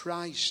as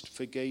Christ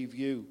forgave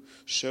you,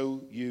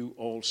 so you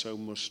also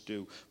must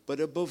do.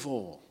 But above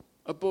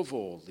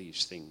all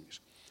these things,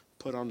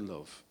 put on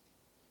love,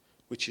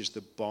 which is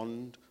the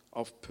bond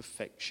of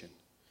perfection.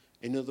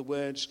 In other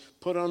words,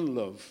 put on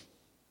love,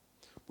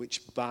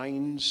 which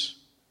binds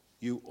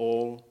you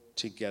all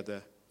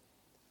together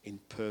in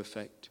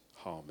perfect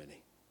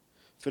harmony.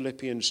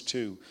 Philippians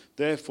 2,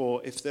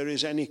 therefore, if there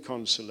is any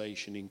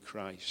consolation in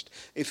Christ,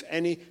 if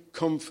any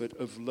comfort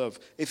of love,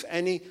 if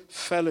any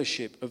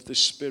fellowship of the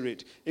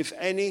Spirit, if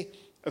any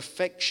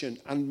affection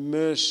and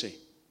mercy,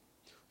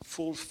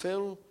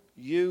 fulfill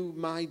you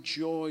my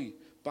joy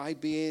by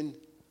being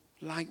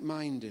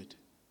like-minded,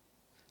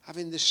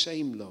 having the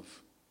same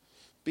love,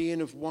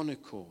 being of one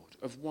accord,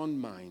 of one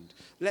mind.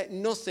 Let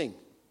nothing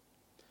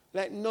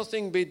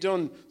be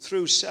done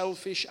through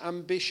selfish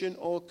ambition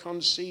or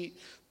conceit,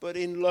 but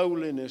in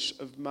lowliness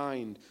of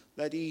mind,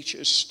 let each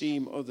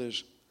esteem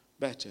others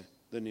better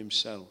than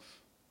himself.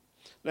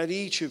 Let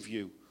each of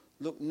you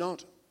look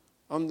not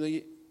on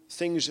the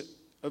things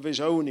of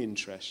his own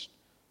interest,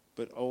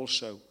 but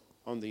also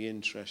on the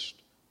interest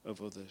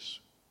of others.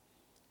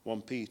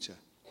 1 Peter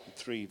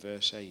 3,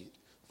 verse 8.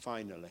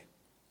 Finally,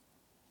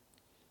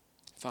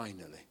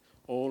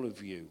 all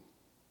of you,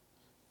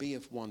 be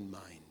of one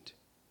mind.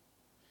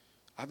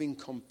 having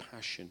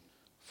compassion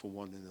for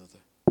one another.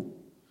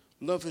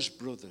 Love as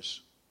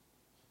brothers.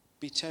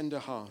 Be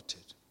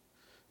tender-hearted.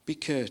 Be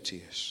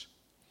courteous.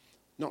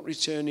 Not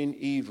returning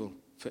evil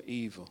for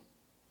evil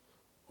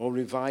or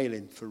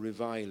reviling for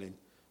reviling,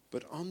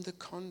 but on the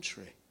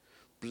contrary,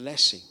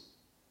 blessing,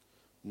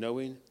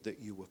 knowing that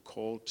you were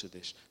called to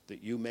this,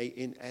 that you may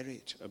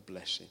inherit a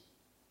blessing.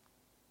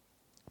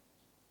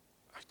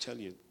 I tell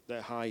you,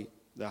 they're high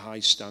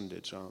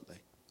standards, aren't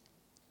they?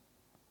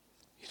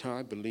 You know,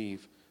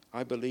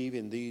 I believe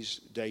in these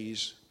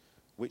days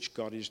which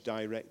God is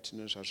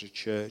directing us as a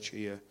church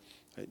here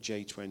at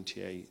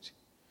J28.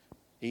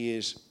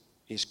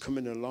 He's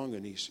coming along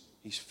and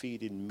he's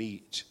feeding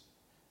meat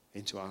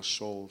into our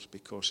souls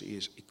because he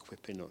is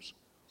equipping us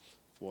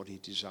for what he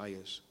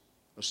desires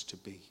us to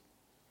be,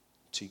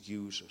 to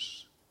use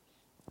us.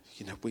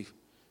 You know,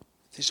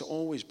 there's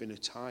always been a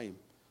time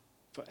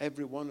for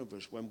every one of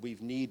us when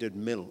we've needed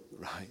milk,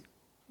 right?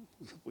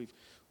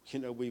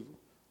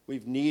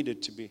 We've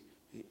needed to be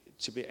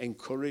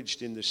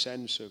encouraged in the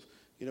sense of,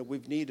 you know,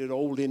 we've needed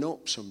holding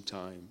up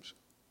sometimes.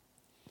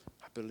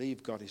 I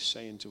believe God is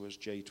saying to us,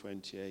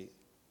 J28,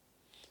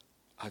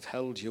 I've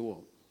held you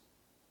up.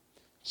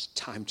 It's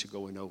time to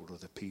go and hold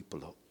other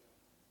people up.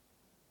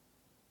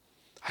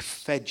 I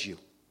fed you.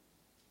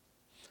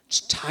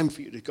 It's time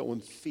for you to go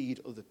and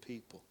feed other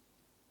people.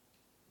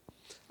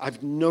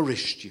 I've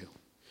nourished you.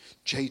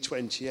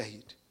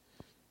 J28.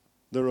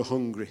 There are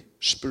hungry,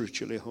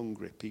 spiritually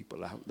hungry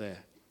people out there.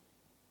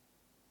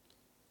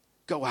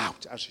 Go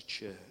out as a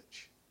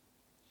church,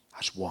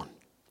 as one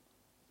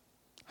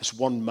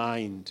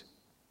mind,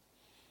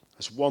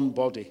 as one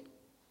body.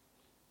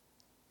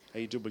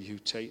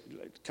 AWT,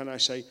 can I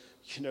say,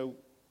 you know,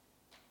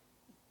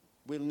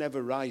 we'll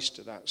never rise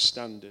to that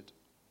standard.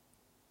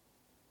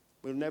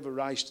 We'll never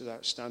rise to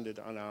that standard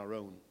on our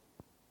own.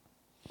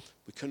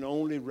 We can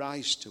only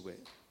rise to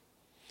it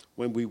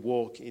when we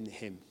walk in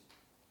him,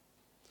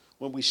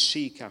 when we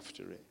seek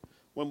after it,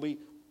 when we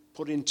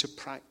put into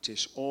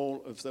practice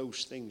all of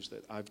those things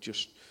that I've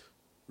just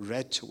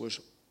read to us.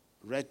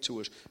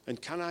 And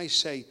can I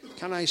say,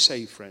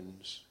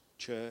 friends,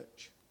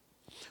 church,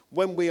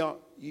 when we are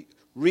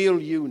real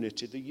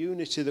unity, the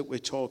unity that we're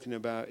talking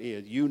about here,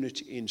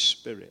 unity in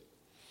spirit,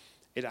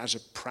 it has a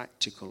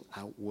practical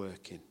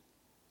outworking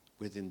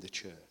within the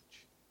church,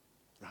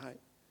 right?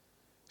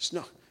 It's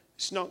not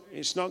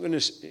going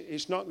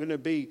to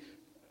be.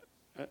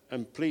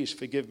 And please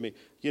forgive me.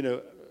 You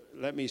know,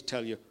 let me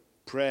tell you,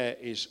 prayer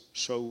is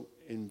so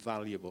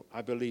invaluable.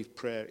 I believe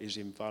prayer is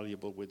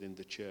invaluable within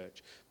the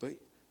church.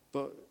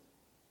 But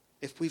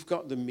if we've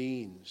got the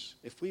means,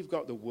 if we've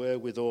got the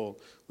wherewithal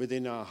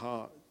within our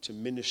heart to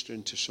minister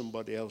into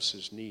somebody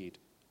else's need,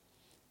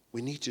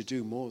 we need to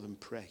do more than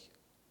pray.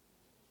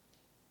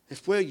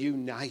 If we're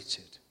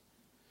united,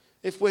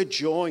 if we're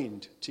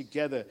joined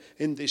together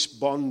in this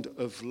bond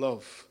of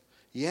love,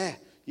 yeah,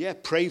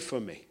 pray for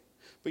me.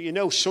 But you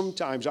know,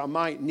 sometimes I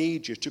might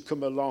need you to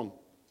come along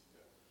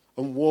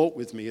and walk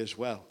with me as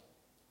well.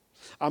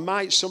 I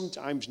might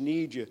sometimes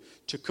need you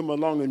to come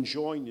along and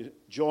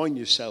join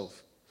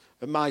yourself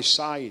at my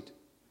side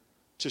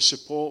to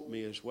support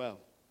me as well.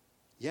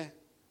 Yeah.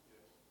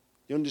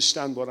 You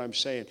understand what I'm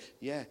saying?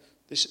 Yeah.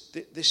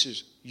 This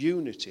is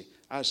unity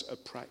as a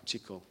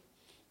practical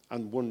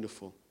and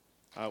wonderful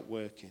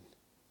outworking.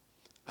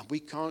 And we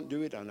can't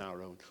do it on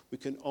our own. We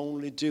can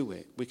only do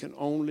it. We can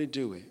only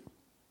do it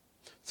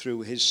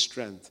through his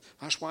strength.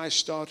 That's why I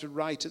started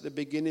right at the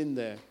beginning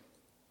there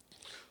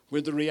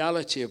with the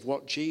reality of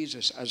what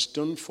Jesus has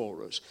done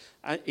for us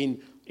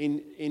in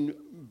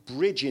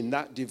bridging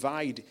that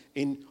divide,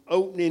 in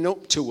opening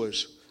up to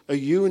us a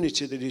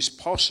unity that is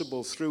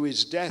possible through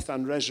his death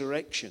and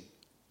resurrection.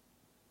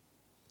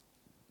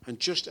 And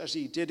just as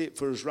he did it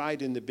for us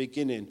right in the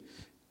beginning,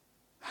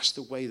 that's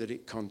the way that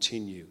it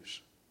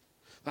continues.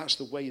 That's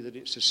the way that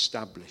it's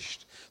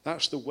established.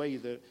 That's the way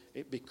that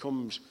it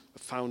becomes a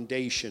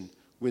foundation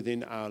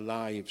within our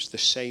lives, the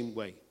same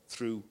way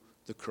through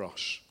the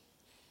cross.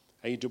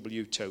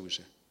 A.W.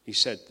 Tozer, he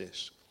said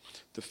this: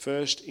 the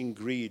first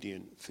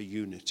ingredient for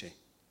unity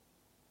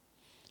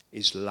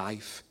is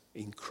life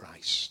in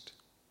Christ.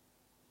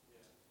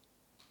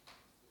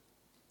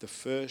 The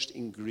first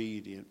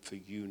ingredient for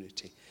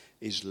unity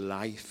is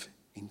life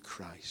in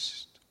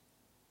Christ.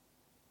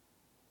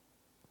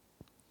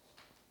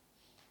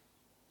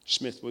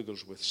 Smith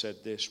Wigglesworth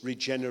said this: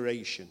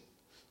 regeneration,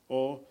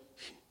 or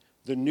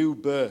the new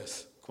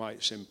birth,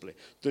 quite simply.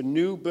 The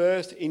new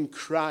birth in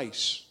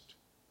Christ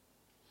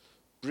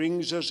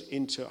brings us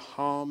into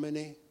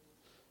harmony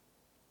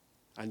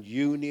and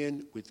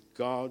union with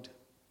God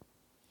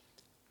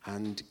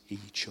and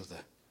each other.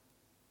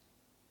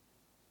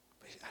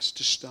 But it has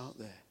to start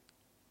there.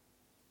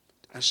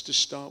 It has to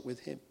start with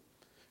him.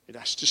 It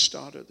has to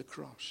start at the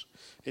cross.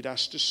 It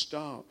has to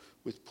start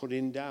with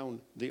putting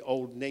down the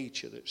old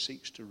nature that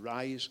seeks to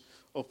rise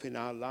up in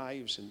our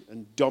lives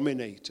and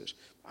dominate us.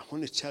 I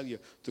want to tell you,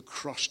 the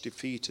cross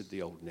defeated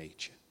the old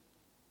nature.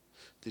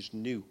 There's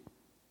new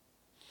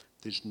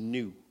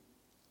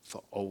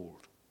for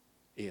old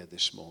here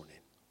this morning.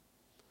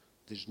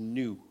 there's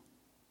new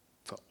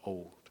for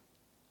old.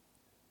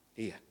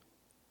 Here,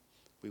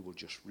 we will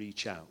just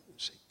reach out and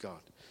say,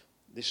 God,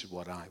 this is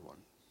what I want.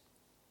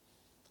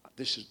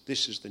 This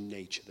is the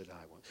nature that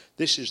I want.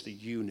 This is the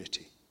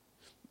unity.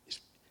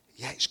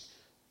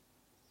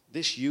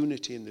 This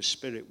unity in the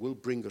Spirit will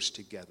bring us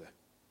together.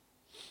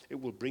 It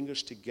will bring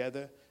us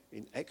together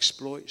in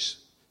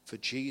exploits for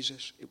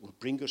Jesus. It will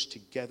bring us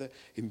together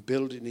in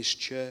building his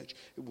church.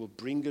 It will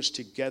bring us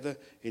together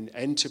in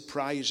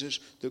enterprises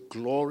that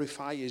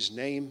glorify his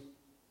name.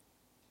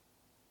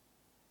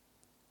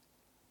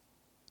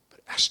 But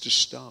it has to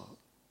start.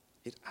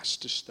 It has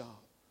to start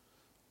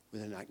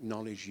with an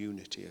acknowledged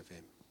unity of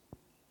him.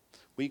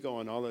 We go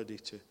on holiday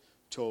to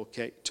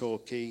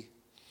Torquay,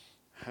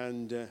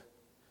 and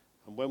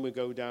when we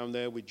go down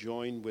there, we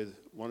join with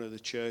one of the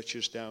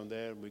churches down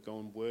there, and we go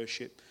and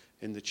worship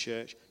in the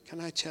church. Can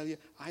I tell you,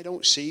 I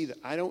don't see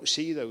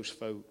those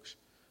folks,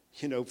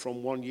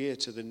 from one year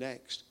to the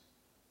next.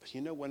 But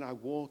when I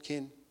walk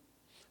in,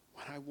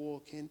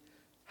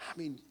 I'm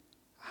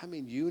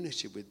in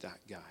unity with that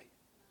guy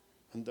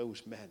and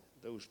those men,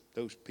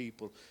 those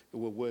people who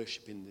were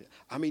worshiping.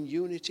 I'm in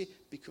unity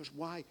because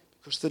why?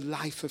 Because the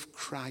life of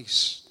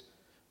Christ,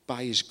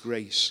 by his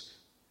grace,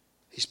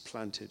 is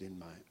planted in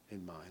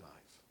my life.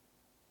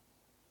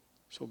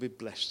 So be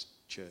blessed,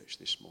 church,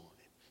 this morning.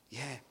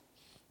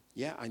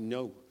 Yeah, I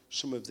know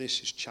some of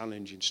this is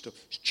challenging stuff.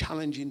 It's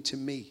challenging to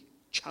me,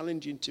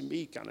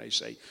 can I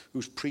say,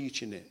 who's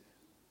preaching it.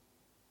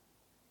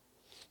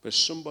 But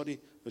somebody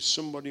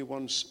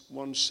once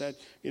said,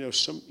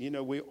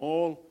 we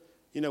all,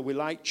 we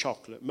like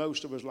chocolate.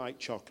 Most of us like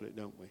chocolate,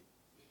 don't we?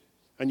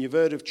 And you've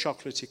heard of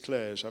chocolate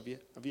eclairs, have you?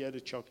 Have you heard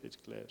of chocolate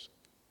eclairs?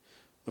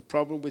 The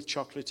problem with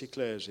chocolate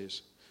eclairs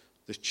is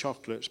the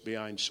chocolate's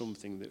behind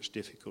something that's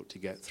difficult to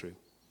get through.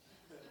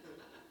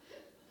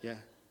 Yeah,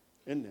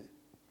 isn't it?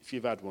 If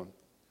you've had one.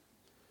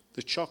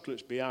 The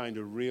chocolate's behind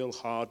a real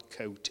hard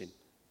coating.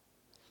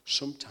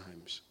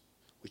 Sometimes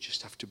we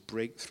just have to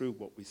break through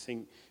what we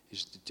think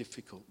is the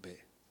difficult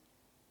bit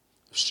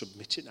of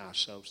submitting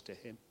ourselves to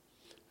him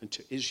and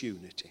to his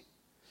unity.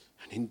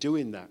 And in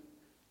doing that,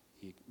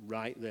 you're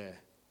right there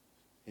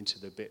into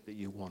the bit that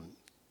you want.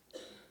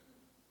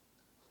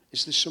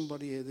 Is there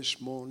somebody here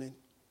this morning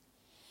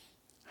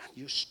and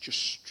you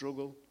just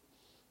struggle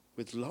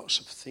with lots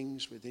of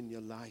things within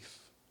your life?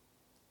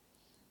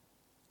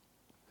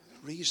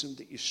 The reason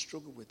that you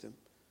struggle with them,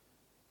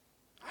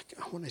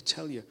 I want to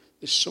tell you,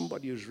 there's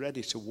somebody who's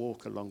ready to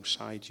walk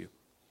alongside you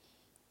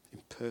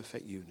in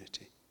perfect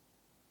unity.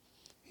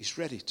 He's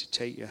ready to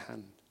take your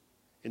hand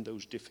in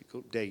those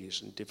difficult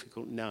days and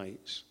difficult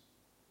nights.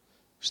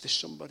 Is there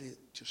somebody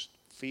that just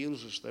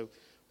feels as though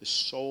the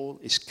soul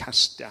is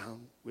cast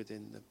down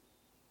within them?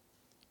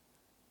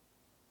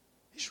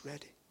 He's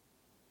ready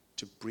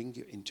to bring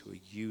you into a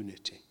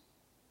unity,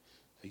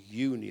 a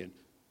union.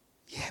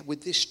 Yeah,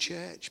 with this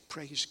church,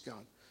 praise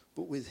God,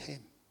 but with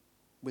him.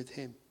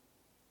 And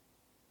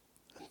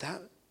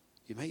that,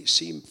 you may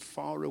seem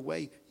far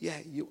away. Yeah,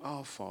 you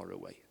are far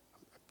away.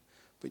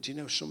 But do you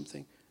know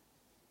something?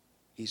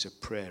 He's a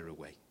prayer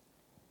away.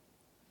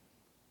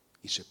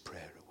 He's a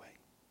prayer away.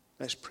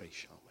 Let's pray,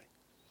 shall we?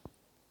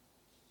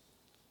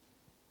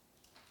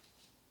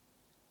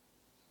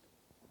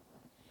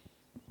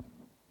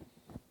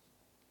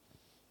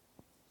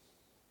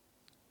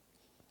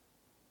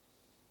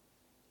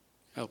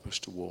 Help us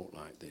to walk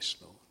like this,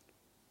 Lord.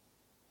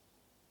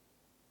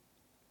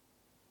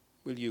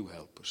 Will you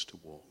help us to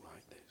walk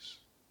like this?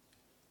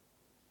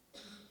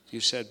 You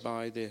said,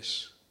 by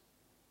this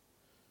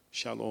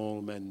shall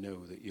all men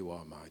know that you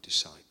are my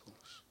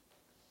disciples.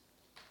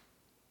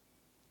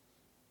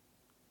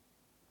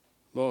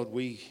 Lord,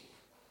 we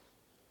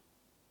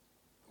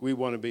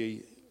want to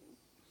be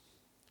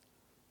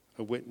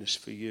a witness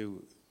for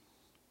you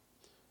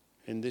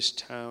in this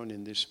town,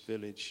 in this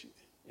village,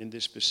 in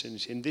this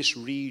vicinity, in this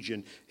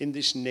region, in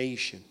this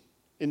nation,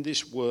 in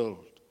this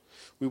world.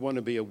 We want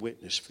to be a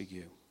witness for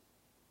you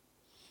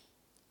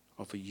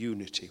of a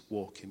unity,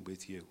 walking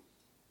with you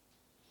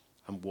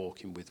and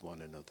walking with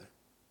one another.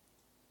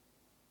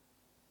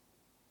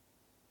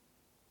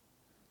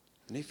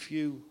 And if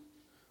you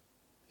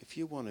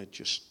want to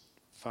just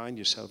find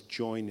yourself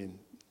joining,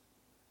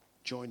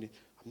 I'm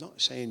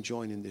not saying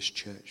joining this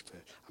church,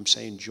 but I'm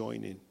saying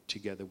joining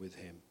together with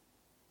him.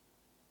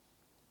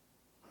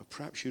 Or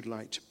perhaps you'd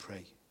like to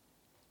pray.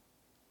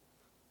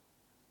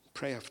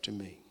 Pray after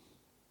me.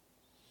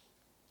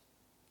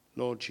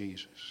 Lord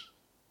Jesus,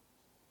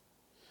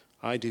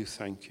 I do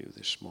thank you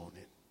this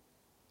morning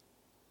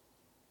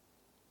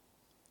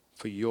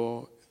for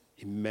your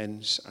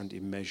immense and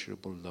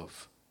immeasurable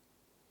love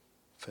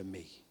for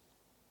me.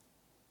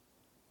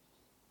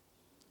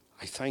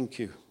 I thank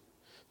you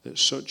that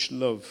such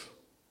love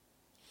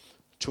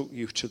took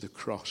you to the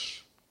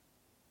cross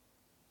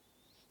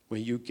where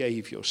you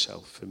gave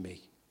yourself for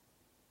me.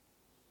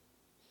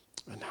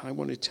 And I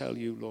want to tell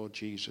you, Lord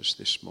Jesus,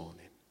 this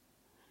morning,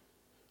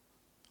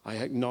 I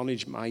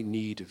acknowledge my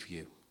need of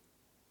you.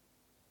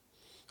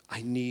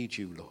 I need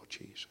you, Lord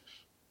Jesus.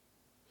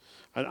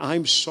 And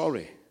I'm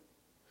sorry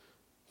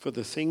for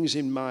the things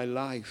in my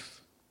life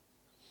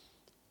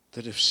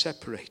that have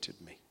separated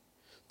me,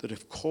 that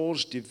have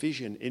caused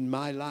division in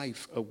my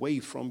life away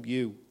from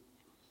you.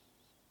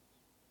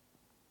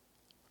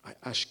 I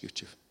ask you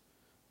to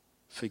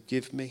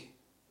forgive me,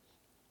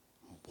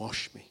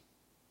 wash me,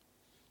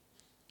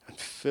 and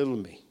fill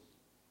me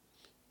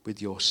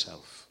with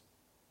yourself,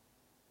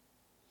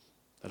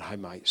 that I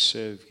might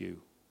serve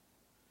you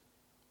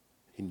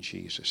in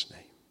Jesus' name.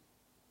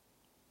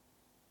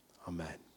 Amen.